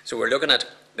 So we're looking at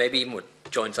maybe even with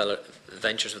joint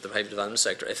ventures with the private development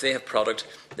sector. If they have product,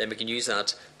 then we can use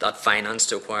that finance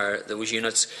to acquire those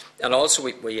units. And also,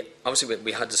 we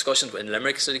had discussions in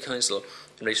Limerick City Council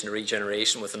in relation to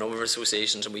regeneration with a number of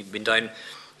associations, and we've been down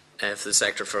for the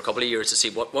sector for a couple of years to see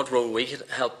what role we could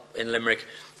help in Limerick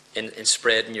in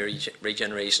spreading your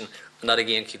regeneration, and that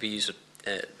again could be used with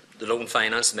the loan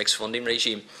finance, the mixed funding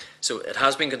regime. So it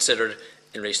has been considered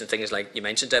in relation to things like you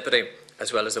mentioned, Deputy,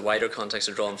 as well as the wider context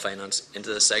of drawing finance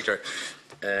into the sector.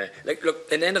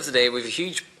 Look, at the end of the day, we have a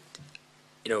huge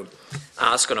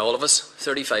ask on all of us.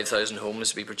 35,000 homes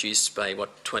to be produced by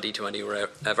 2020 or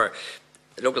whatever.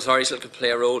 Local authorities can play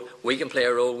a role. We can play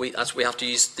a role. We have to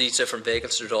use these different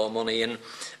vehicles to draw money in.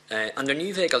 And they're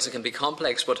new vehicles. It can be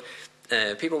complex, but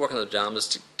people working on the dams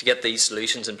to get these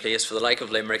solutions in place for the like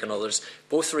of Limerick and others,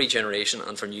 both for regeneration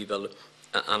and for new build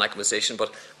and acquisition.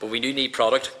 But we do need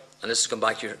product, and this has come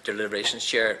back to your deliberations,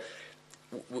 Chair.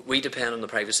 We depend on the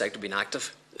private sector being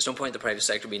active. There's no point in the private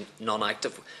sector being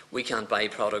non-active. We can't buy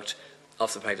product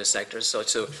off the private sector.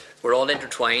 So we're all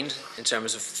intertwined in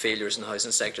terms of failures in the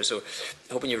housing sector. So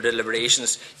hoping your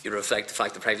deliberations you reflect the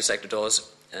fact the private sector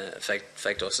does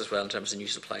affect us as well in terms of new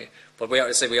supply. But we are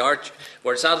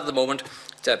where it's at the moment,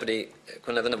 Deputy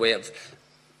Quinlivan,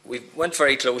 we went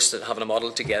very close to having a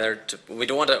model together. We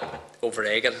don't want to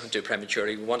over-egg it and do it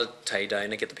prematurely. We want to tie down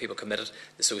and get the people committed,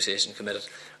 the association committed,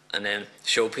 and then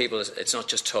show people it's not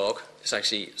just talk, it's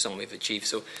actually something we've achieved.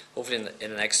 So hopefully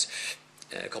in the next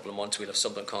couple of months we'll have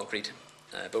something concrete.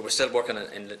 But we're still working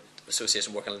in the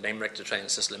association, working in Limerick to try and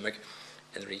assist Limerick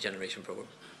in the regeneration programme.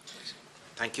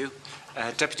 Thank you.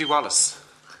 Deputy Wallace.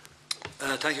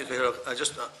 Thank you, Claire.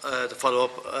 Just to follow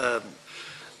up,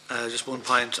 just one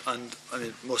point, and I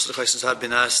mean most of the questions have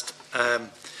been asked.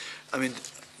 I mean,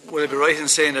 would I be right in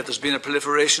saying that there's been a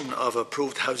proliferation of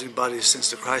approved housing bodies since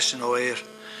the crash in 2008,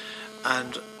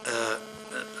 and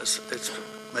it's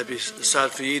maybe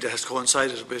sad for you that has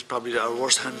coincided with probably our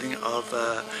worst handling of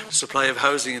supply of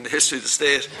housing in the history of the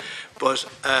state. But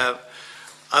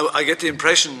I get the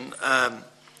impression,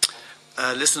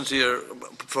 listening to your,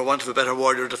 for want of a better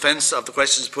word, your defence of the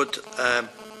questions put,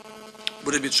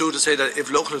 would it be true to say that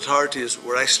if local authorities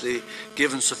were actually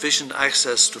given sufficient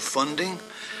access to funding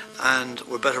and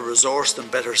were better resourced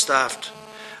and better staffed,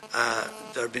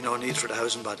 there would be no need for the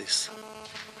housing bodies?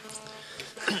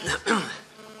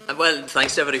 Well,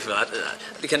 thanks everybody for that.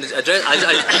 We can address.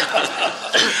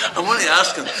 I'm only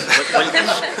asking.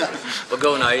 We'll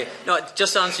go now. No,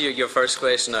 just to answer your first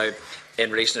question now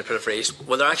in relation to proliferation.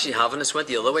 Well, they're actually having this went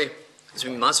the other way. There's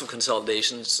been massive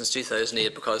consolidation since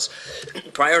 2008 because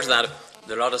prior to that,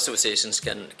 there are a lot of associations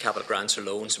getting capital grants or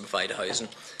loans to provide housing.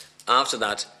 After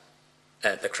that,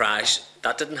 the crash,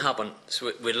 that didn't happen.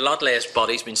 So with a lot less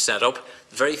bodies being set up,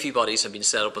 very few bodies have been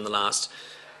set up in the last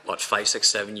 5, 6,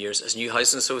 7 years as new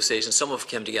housing associations. Some have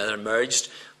come together and merged,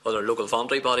 whether local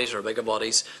voluntary bodies or bigger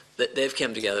bodies, they've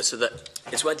come together. So that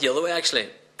it's went the other way actually.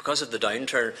 Because of the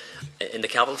downturn in the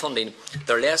capital funding,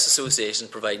 there are less associations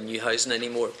providing new housing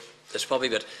anymore. There's probably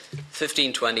about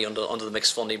 15, 20 under the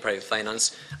mixed funding private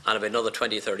finance and about another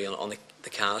 20 or 30 on the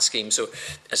CAS scheme. So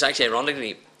it's actually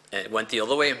ironically went the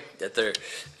other way, that there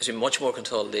has been much more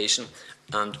consolidation.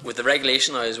 And with the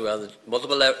regulation now as well, the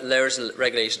multiple layers of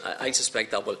regulation, I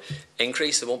suspect that will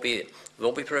increase. There won't be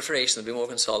proliferation, there will be more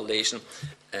consolidation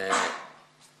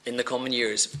in the coming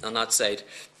years on that side.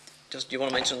 Just, do you want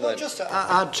to mention that? Just to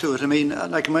add to it, I mean,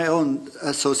 like my own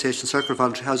association, Circle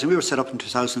Voluntary Housing, we were set up in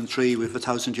 2003 with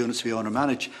 1,000 units we own or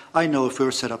manage. I know if we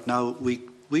were set up now, we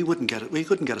wouldn't get it. We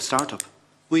couldn't get a start-up.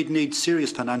 We'd need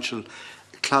serious financial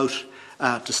clout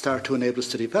to start to enable us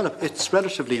to develop. It's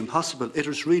relatively impossible. It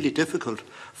is really difficult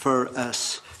for a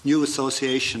new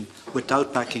association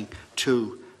without backing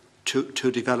to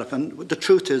develop. And the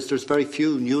truth is there's very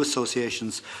few new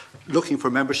associations looking for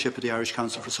membership of the Irish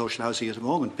Council for Social Housing at the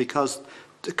moment because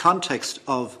the context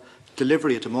of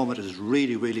delivery at the moment is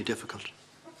really, really difficult.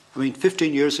 I mean,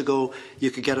 15 years ago,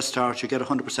 you could get a start, you get a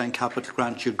 100% capital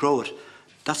grant, you'd grow it.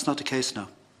 That's not the case now.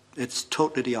 It's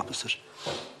totally the opposite.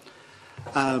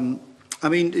 I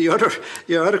mean, your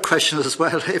other question as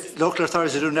well, if local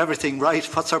authorities are doing everything right,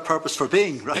 what's our purpose for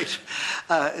being, right?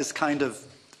 Is kind of,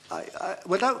 I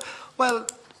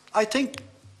think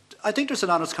there's an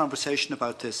honest conversation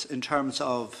about this in terms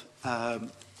of,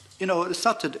 it's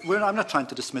not I'm not trying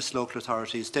to dismiss local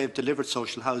authorities. They've delivered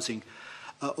social housing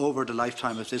over the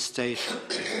lifetime of this state.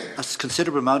 A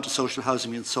considerable amount of social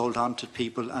housing being sold on to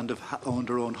people and have owned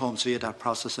their own homes via that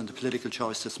process and the political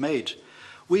choice that's made.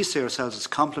 We see ourselves as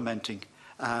complementing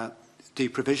the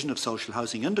provision of social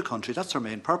housing in the country. That's our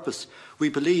main purpose. We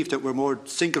believe that we're more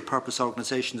single-purpose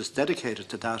organisation that's dedicated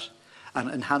to that and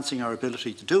enhancing our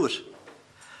ability to do it.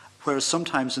 Whereas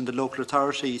sometimes in the local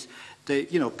authorities,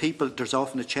 there's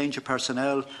often a change of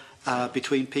personnel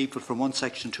between people from one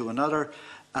section to another.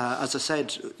 As I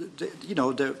said,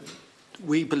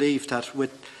 we believe that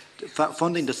with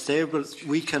funding that's stable,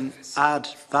 we can add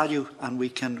value and we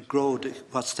can grow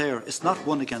what's there. It's not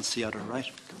one against the other, right?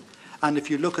 And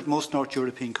if you look at most North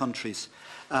European countries,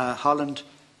 Holland,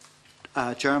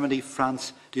 Germany,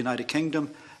 France, the United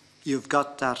Kingdom, you've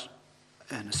got that,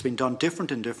 and it's been done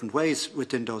different in different ways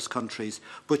within those countries,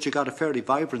 but you've got a fairly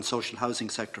vibrant social housing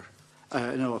sector,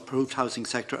 approved housing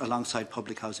sector alongside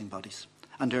public housing bodies,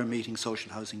 and they're meeting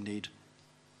social housing need.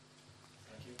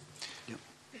 Thank you.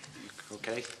 Yeah.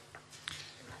 Okay.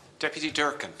 Deputy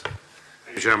Durkin.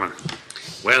 Thank you, Chairman.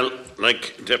 Well,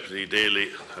 like Deputy Daly,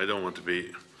 I don't want to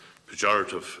be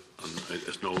pejorative, and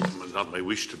it's not my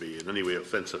wish to be in any way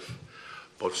offensive,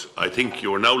 but I think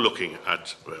you are now looking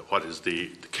at what is the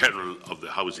kernel of the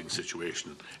housing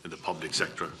situation in the public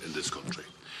sector in this country.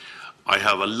 I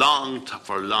have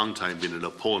for a long time been an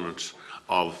opponent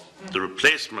of the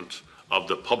replacement of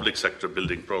the public sector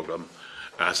building programme,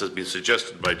 as has been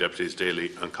suggested by Deputies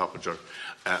Daly and Coppinger,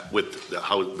 with the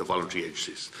voluntary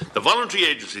agencies. The voluntary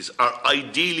agencies are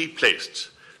ideally placed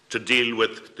to deal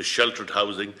with the sheltered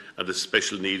housing and the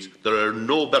special needs. There are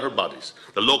no better bodies.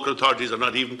 The local authorities are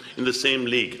not even in the same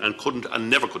league and couldn't and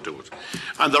never could do it.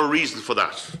 And there are reasons for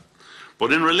that.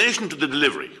 But in relation to the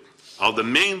delivery of the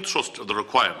main thrust of the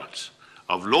requirement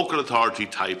of local authority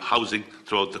type housing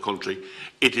throughout the country,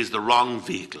 it is the wrong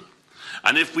vehicle.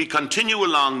 And if we continue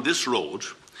along this road,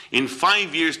 in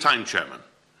 5 years' time, Chairman,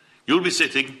 you'll be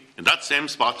sitting in that same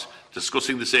spot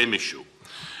discussing the same issue.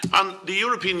 And the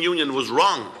European Union was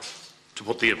wrong to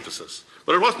put the emphasis.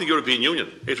 But it wasn't the European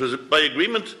Union. It was by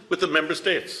agreement with the Member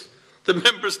States. The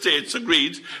member states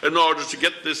agreed, in order to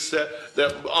get this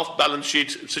the off-balance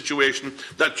sheet situation,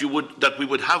 that we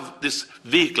would have this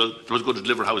vehicle that was going to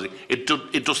deliver housing.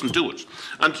 It doesn't do it.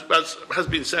 And as has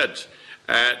been said,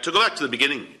 to go back to the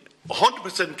beginning,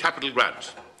 100% capital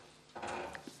grant,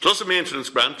 plus a maintenance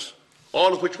grant,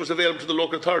 all of which was available to the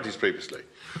local authorities previously.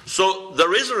 So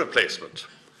there is a replacement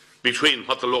between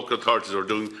what the local authorities are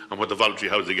doing and what the voluntary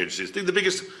housing agency is. The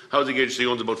biggest housing agency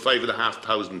owns about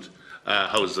 5,500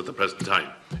 houses at the present time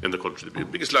in the country, the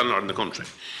biggest landlord in the country.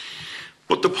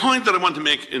 But the point that I want to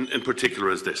make in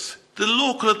particular is this. The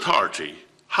local authority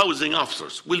housing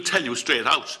officers will tell you straight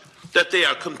out that they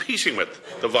are competing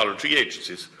with the voluntary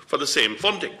agencies for the same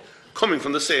funding, coming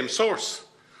from the same source.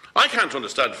 I can't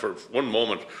understand for one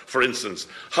moment, for instance,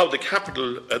 how the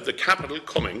capital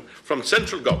coming from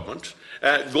central government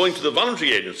going to the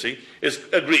voluntary agency is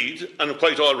agreed and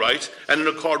quite all right and in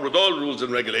accord with all rules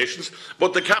and regulations,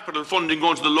 but the capital funding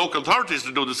going to the local authorities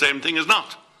to do the same thing is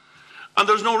not. And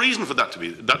there's no reason for that to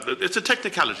be. It's a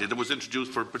technicality that was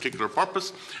introduced for a particular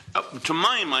purpose. To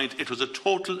my mind, it was a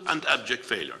total and abject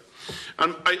failure.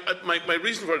 And my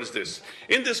reason for it is this.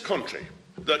 In this country,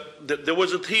 there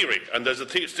was a theory, and there's a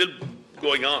theory still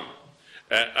going on,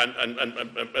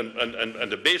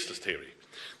 and a baseless theory,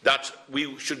 that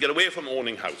we should get away from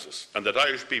owning houses, and that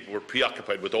Irish people were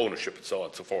preoccupied with ownership and so on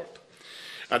and so forth.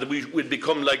 And that we would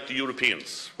become like the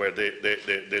Europeans, where they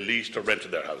leased or rented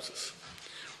their houses.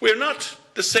 We're not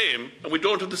the same, and we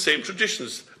don't have the same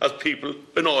traditions as people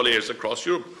in all areas across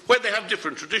Europe, where they have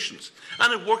different traditions.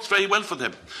 And it works very well for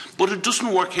them. But it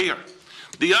doesn't work here.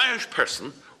 The Irish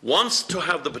person wants to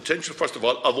have the potential, first of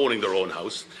all, of owning their own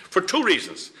house for two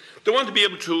reasons. They want to be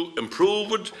able to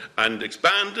improve it and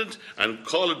expand it and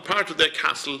call it part of their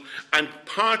castle and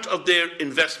part of their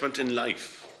investment in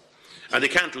life. And they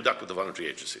can't do that with the voluntary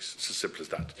agencies. It's as simple as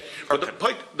that. But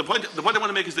the point I want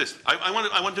to make is this. I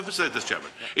want to emphasise this, Chairman.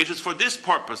 It is for this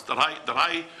purpose that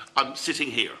I am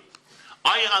sitting here.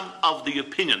 I am of the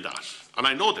opinion that, and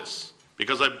I know this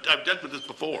because I've dealt with this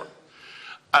before,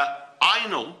 I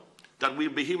know that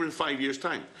we'll be here in 5 years'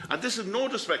 time. And this is no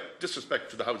disrespect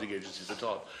to the housing agencies at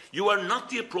all. You are not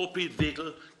the appropriate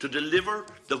vehicle to deliver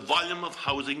the volume of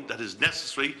housing that is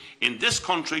necessary in this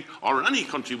country or in any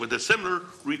country with a similar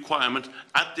requirement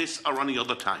at this or any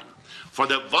other time. For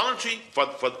the voluntary, for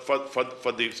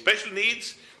the special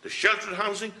needs, the sheltered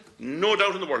housing, no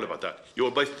doubt in the world about that. You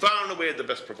are by far and away the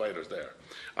best providers there.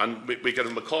 And we get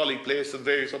in Macaulay Place and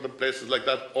various other places like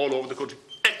that all over the country.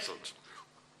 Excellent.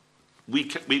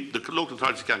 The local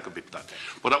authorities can't compete with that.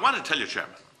 But I want to tell you,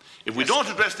 Chairman, if we don't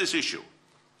address this issue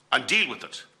and deal with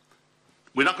it,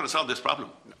 we're not going to solve this problem.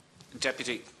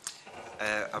 Deputy,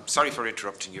 I'm sorry for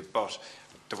interrupting you, but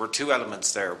there were two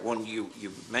elements there. One, you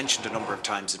mentioned a number of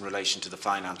times in relation to the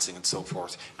financing and so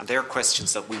forth, and they are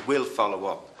questions that we will follow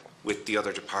up with the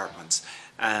other departments.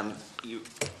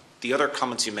 The other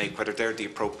comments you make, whether they're the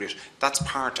appropriate, that's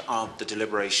part of the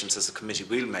deliberations as a committee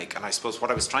will make. And I suppose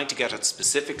what I was trying to get at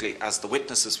specifically, as the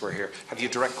witnesses were here, have you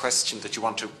a direct question that you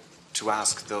want to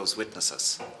ask those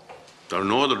witnesses? There are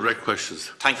no other direct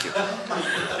questions. Thank you.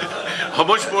 How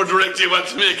much more direct do you want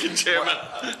to make it, Chairman?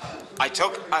 I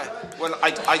took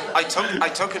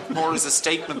it more as a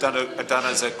statement than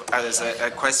as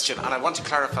a question, and I want to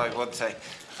clarify one thing.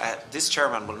 This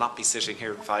chairman will not be sitting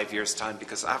here in 5 years' time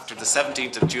because after the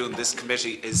 17th of June, this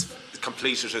committee is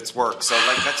completed its work. So,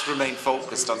 let's remain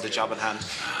focused on the job at hand.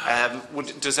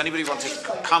 Does anybody want to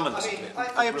comment?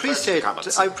 I appreciate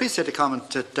the comment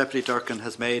that Deputy Durkin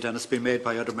has made, and it's been made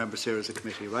by other members here as a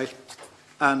committee, right?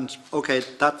 And okay,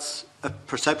 that's a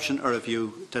perception or a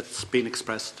view that's been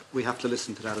expressed. We have to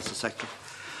listen to that as a sector.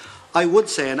 I would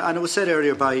say, and it was said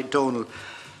earlier by Donal,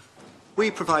 we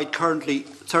provide currently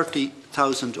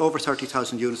over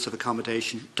 30,000 units of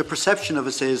accommodation. The perception of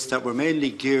us is that we're mainly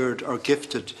geared or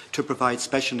gifted to provide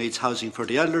special needs housing for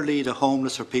the elderly, the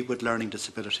homeless or people with learning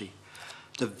disability.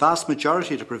 The vast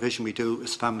majority of the provision we do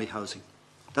is family housing.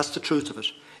 That's the truth of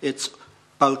it. It's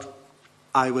about,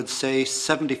 I would say,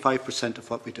 75% of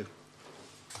what we do.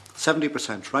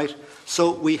 70%, right?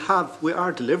 So we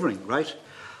are delivering, right?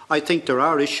 I think there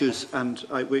are issues, and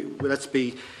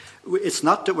it's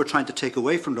not that we're trying to take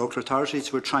away from local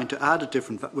authorities. We're trying to add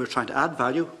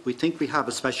value. We think we have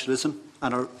a specialism,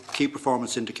 and our key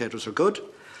performance indicators are good,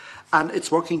 and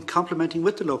it's working complementing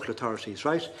with the local authorities,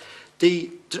 right?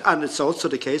 And it's also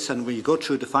the case, and when you go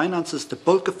through the finances, the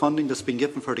bulk of funding that's been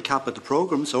given for the capital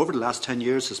programmes over the last 10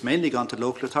 years has mainly gone to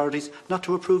local authorities, not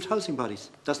to approved housing bodies.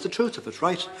 That's the truth of it,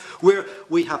 right?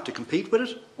 We have to compete with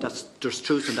it. There's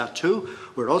truth in that too.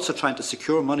 We're also trying to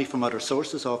secure money from other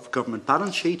sources off government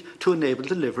balance sheet to enable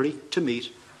delivery to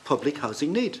meet public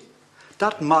housing need.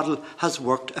 That model has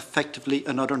worked effectively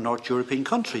in other North European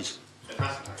countries.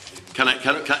 Can I give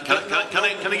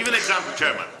you an example,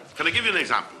 Chairman? Can I give you an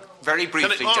example? Very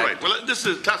briefly. All right. Well, this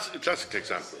is a classic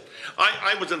example.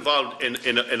 I was involved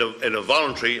in a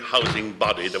voluntary housing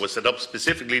body that was set up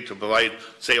specifically to provide,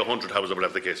 say, 100 houses, or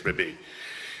whatever the case may be.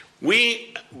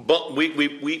 We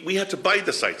had to buy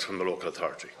the sites from the local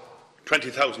authority,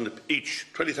 20,000 each.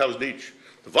 The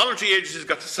voluntary agencies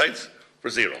got the sites for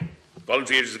zero.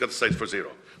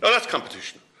 Now that's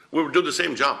competition. We were doing the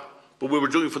same job, but we were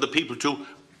doing it for the people to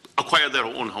acquire their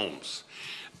own homes.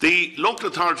 The local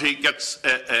authority gets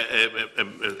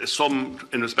a sum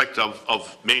in respect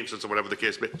of maintenance or whatever the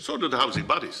case may be. So do the housing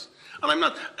bodies. And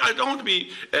I don't want to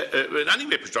be in any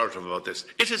way pejorative about this.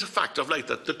 It is a fact of life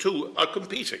that the two are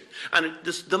competing. And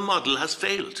the model has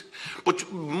failed.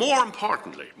 But more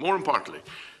importantly,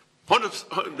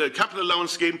 the capital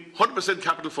allowance scheme, 100%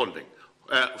 capital funding.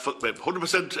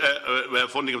 100%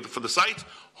 funding for the site,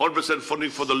 100% funding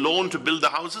for the loan to build the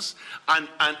houses, and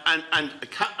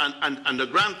a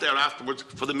grant there afterwards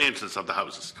for the maintenance of the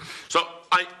houses. So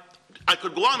I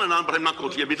could go on, but I'm not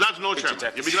going to. You'll be glad to know, Chairman.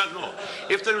 You'll be glad to know.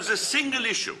 If there is a single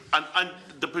issue, and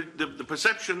the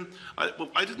perception,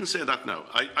 I didn't say that now.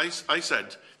 I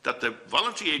said that the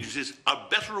voluntary agencies are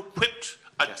better equipped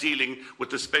at dealing with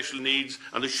the special needs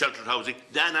and the sheltered housing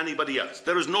than anybody else.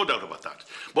 There is no doubt about that.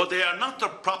 But they are not the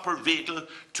proper vehicle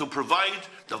to provide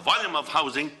the volume of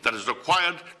housing that is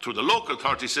required through the local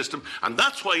authority system, and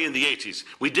that's why in the 80s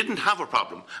we didn't have a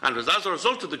problem, and it was as a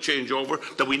result of the changeover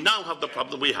that we now have the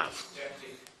problem we have.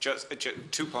 Just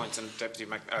 2 points, and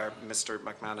Mr.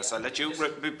 McManus, I'll let you,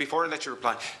 before I let you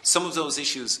reply, some of those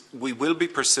issues we will be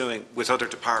pursuing with other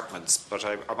departments, but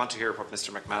I want to hear what Mr.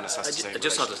 McManus has to say. I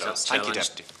just want to Thank you,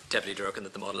 Deputy. Deputy Durkin,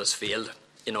 that the model has failed.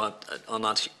 You know, on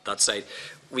that side,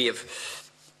 we have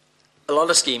a lot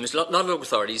of schemes, a lot of local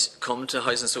authorities come to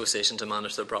housing associations to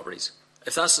manage their properties.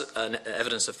 If that's an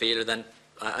evidence of failure, then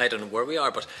I don't know where we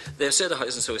are, but they've said to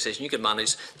housing association, you can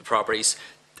manage the properties.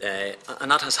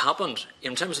 And that has happened.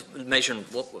 In terms of measuring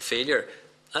what failure,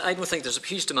 I don't think there's a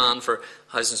huge demand for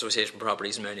housing association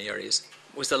properties in many areas.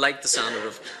 Was they like the standard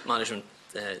of management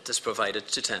that's provided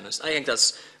to tenants? I think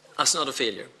that's not a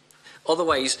failure.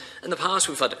 Otherwise, in the past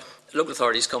we've had local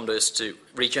authorities come to us to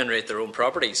regenerate their own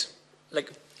properties.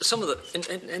 Like some of the,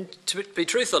 and to be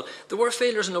truthful, there were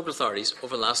failures in local authorities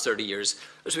over the last 30 years.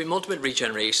 There's been multiple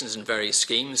regenerations in various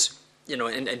schemes, you know,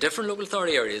 in different local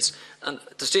authority areas, and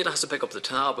the state has to pick up the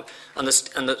tab, and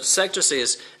the sector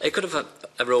says it could have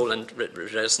a role in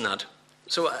redressing that.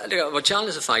 So I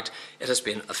challenge the fact it has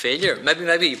been a failure.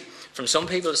 Maybe from some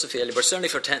people it's a failure, but certainly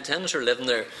for tenants who are living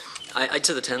there, I'd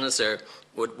say the tenants there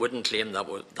wouldn't claim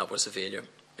that was a failure.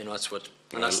 You know, that's what,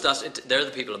 and they're the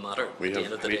people that matter at the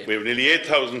end of the day. We have nearly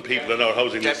 8,000 people in our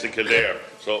housing list in Kildare,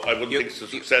 so I wouldn't think it's a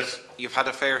success. You've had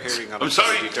a fair hearing on it. I'm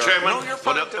sorry, Chairman,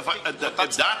 but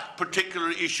that particular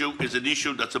issue is an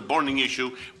issue that's a burning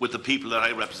issue with the people that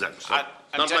I represent. So,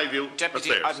 not my view,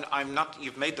 Deputy, I'm not,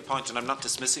 you've made the point and I'm not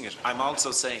dismissing it. I'm also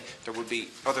saying there will be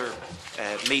other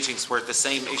meetings where the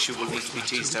same issue will need to be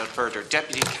teased out further.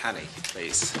 Deputy Canny,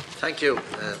 please. Thank you.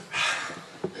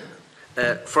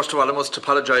 First of all, I must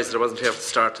apologise that I wasn't here at the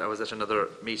start. I was at another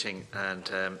meeting, and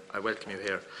I welcome you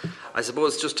here. I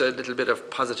suppose just a little bit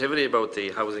of positivity about the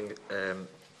housing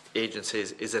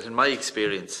agencies is that in my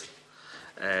experience,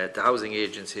 the housing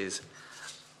agencies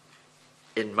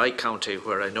in my county,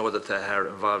 where I know that they are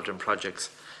involved in projects,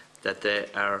 that they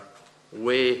are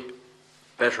way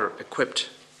better equipped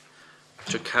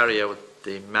to carry out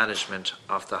the management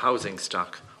of the housing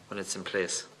stock when it's in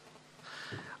place.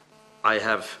 I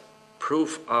have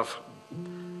proof of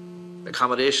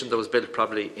accommodation that was built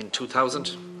probably in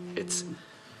 2000. It's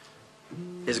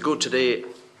as good today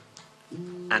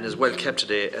and as well kept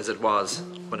today as it was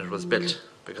when it was built,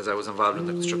 because I was involved in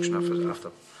the construction of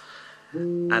them.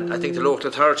 And I think the local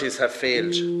authorities have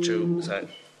failed to.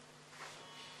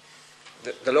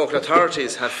 The local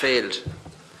authorities have failed.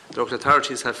 The local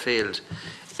authorities have failed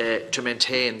to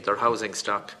maintain their housing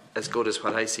stock as good as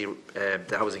what I see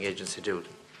the housing agency do.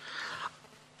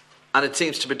 And it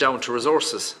seems to be down to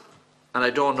resources, and I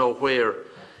don't know where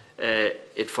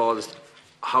it falls.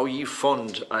 How you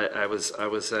fund?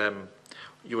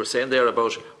 You were saying there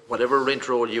about whatever rent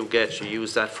roll you get, you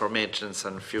use that for maintenance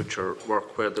and future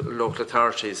work. Where the local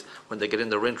authorities, when they get in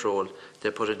the rent roll,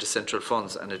 they put into central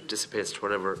funds, and it dissipates to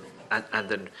whatever. And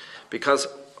then, because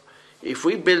if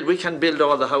we build, we can build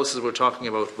all the houses we're talking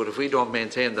about, but if we don't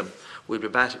maintain them, we'll be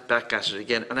back at it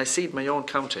again. And I see it in my own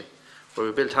county, where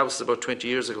we built houses about 20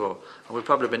 years ago, and we've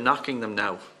probably been knocking them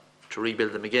now to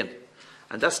rebuild them again.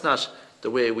 And that's not the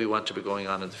way we want to be going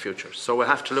on in the future. So we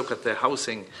have to look at the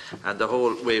housing and the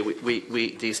whole way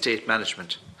the estate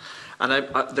management.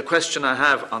 And the question I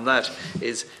have on that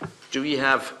is, do we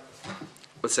have,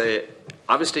 let's say,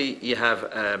 obviously you have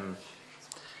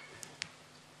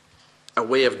a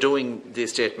way of doing the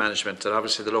estate management that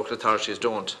obviously the local authorities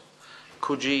don't.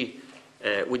 Would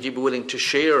you be willing to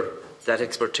share that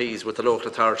expertise with the local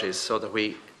authorities so that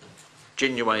we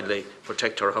genuinely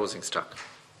protect our housing stock?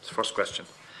 That's the first question.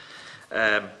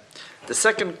 The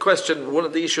second question, one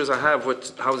of the issues I have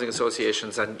with housing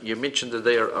associations, and you mentioned it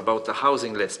there about the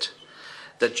housing list,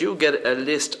 that you get a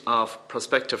list of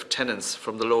prospective tenants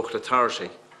from the local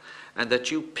authority and that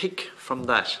you pick from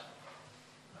that,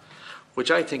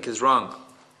 which I think is wrong.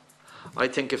 I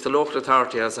think if the local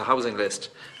authority has a housing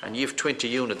list and you have 20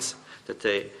 units, that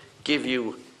they give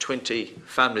you 20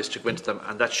 families to go into them,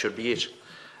 and that should be it.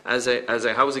 As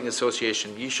a housing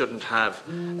association, you shouldn't have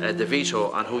the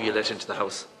veto on who you let into the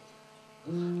house.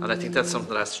 And I think that's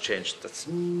something that has to change. That's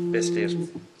basically it.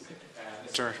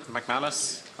 Mr.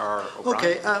 McManus or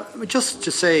O'Brien? Okay, just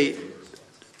to say,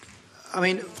 I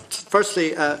mean,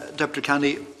 firstly, Deputy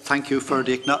Candy, thank you for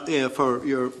for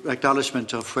your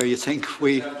acknowledgement of where you think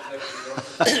we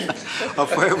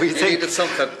of where we think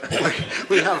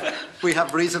we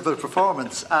have reasonable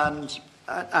performance, and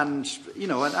you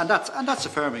know, and that's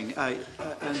affirming,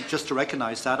 and just to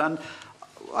recognise that. And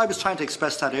I was trying to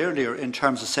express that earlier in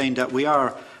terms of saying that we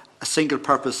are a single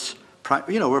purpose.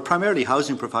 You know, we're primarily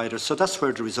housing providers, so that's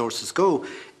where the resources go.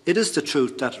 It is the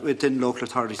truth that within local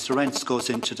authorities, the rents goes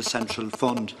into the central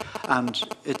fund, and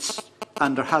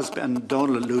there has been, and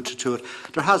Donald alluded to it,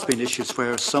 there has been issues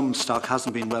where some stock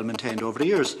hasn't been well maintained over the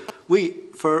years.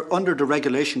 Under the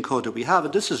regulation code that we have,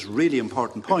 and this is a really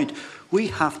important point, we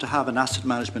have to have an asset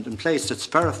management in place that's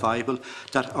verifiable,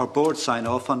 that our board sign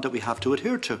off on, that we have to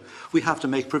adhere to. We have to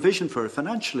make provision for it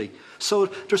financially. So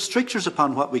there's strictures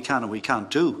upon what we can and we can't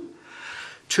do.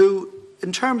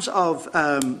 In terms of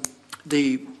I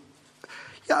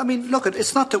mean, look,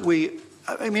 it's not that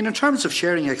in terms of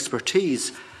sharing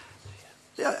expertise,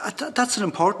 that's an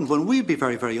important one. We'd be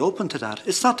very, very open to that.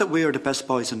 It's not that we are the best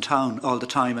boys in town all the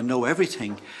time and know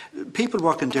everything. People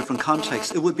work in different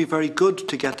contexts. It would be very good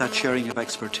to get that sharing of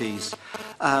expertise.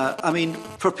 I mean,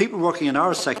 for people working in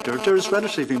our sector, there is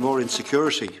relatively more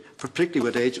insecurity,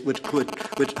 particularly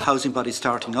with housing bodies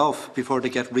starting off before they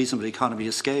get reasonable economy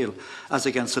of scale, as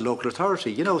against a local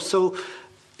authority. You know, so.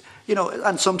 You know,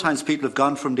 and sometimes people have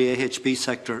gone from the AHB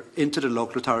sector into the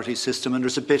local authority system, and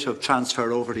there's a bit of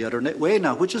transfer over the other way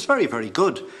now, which is very, very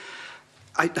good.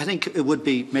 I think it would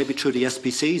be maybe through the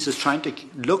SPCs is trying to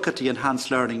look at the enhanced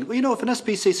learning. Well, you know, if an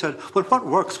SPC said, well, what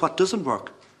works, what doesn't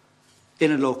work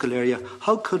in a local area,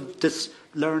 how could this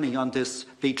learning on this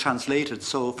be translated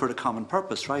so for the common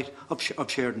purpose, right, of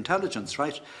shared intelligence,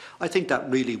 right? I think that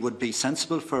really would be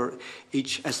sensible for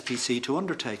each SPC to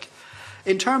undertake.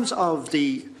 In terms of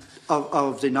the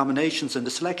nominations and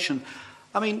the selection,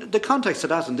 I mean, the context of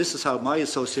that, and this is how my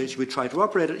association would try to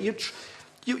operate it,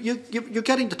 you're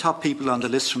getting the top people on the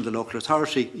list from the local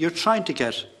authority. You're trying to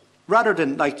get, rather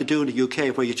than like they do in the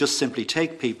UK where you just simply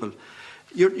take people,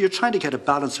 you're trying to get a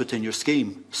balance within your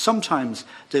scheme. Sometimes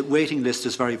the waiting list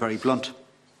is very, very blunt.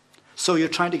 So you're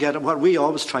trying to get, what we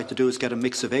always try to do is get a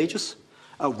mix of ages,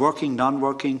 working,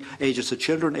 non-working, ages of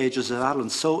children, ages of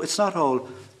adults. So it's not all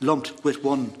lumped with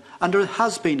one. And there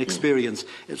has been experience,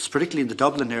 it's particularly in the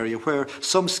Dublin area, where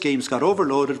some schemes got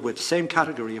overloaded with the same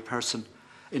category of person,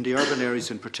 in the urban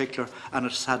areas in particular, and it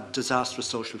has had disastrous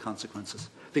social consequences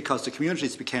because the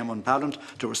communities became unbalanced,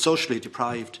 they were socially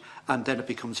deprived, and then it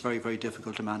becomes very, very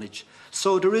difficult to manage.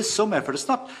 So there is some effort. It's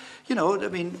not, you know, I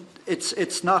mean,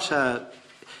 it's not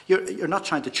you're not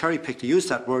trying to cherry pick, to use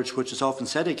that word, which is often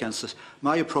said against us.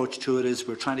 My approach to it is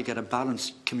we're trying to get a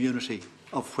balanced community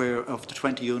of the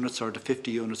 20 units or the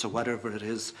 50 units or whatever it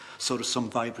is, so there's some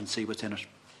vibrancy within it.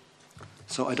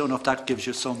 So I don't know if that gives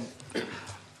you some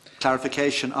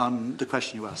clarification on the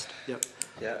question you asked. Yep.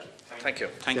 Yeah. Thank you.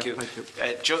 Thank you.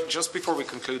 Just before we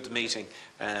conclude the meeting,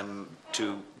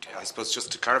 I suppose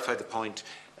just to clarify the point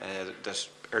that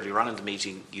earlier on in the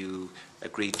meeting you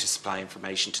agreed to supply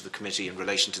information to the committee in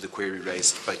relation to the query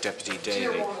raised by Deputy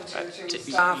Daly.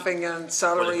 Staffing and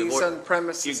salaries and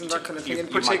premises and that kind of thing in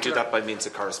particular. You might do that by means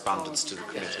of correspondence to the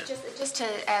committee. Just to,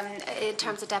 in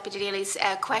terms of Deputy Daly's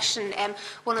question,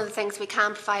 one of the things we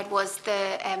can provide was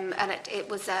and it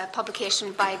was a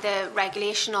publication by the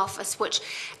Regulation Office, which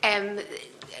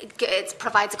it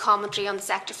provides a commentary on the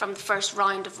sector from the first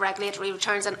round of regulatory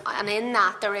returns, and in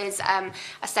that there is a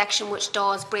section which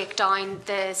does break down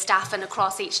the staffing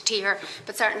across each tier.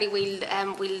 But certainly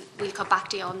we'll come back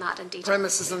to you on that in detail.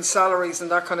 Premises and salaries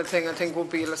and that kind of thing, I think, would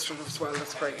be illustrative as well.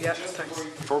 That's great. Yeah, thanks.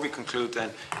 Before we conclude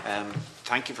then,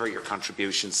 thank you for your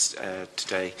contributions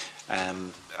today.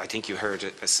 I think you heard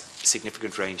a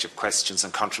significant range of questions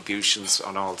and contributions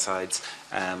on all sides,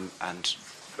 and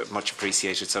much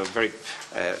appreciated. So very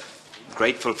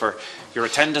grateful for your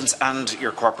attendance and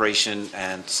your cooperation.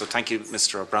 And so thank you,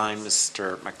 Mr. O'Brien,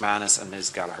 Mr. McManus and Ms.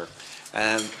 Gallagher.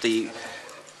 The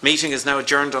meeting is now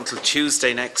adjourned until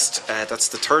Tuesday next. That's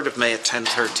the 3rd of May at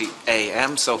 10:30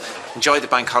 a.m. So enjoy the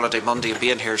bank holiday Monday and be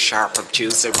in here sharp on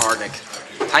Tuesday morning.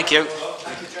 Thank you.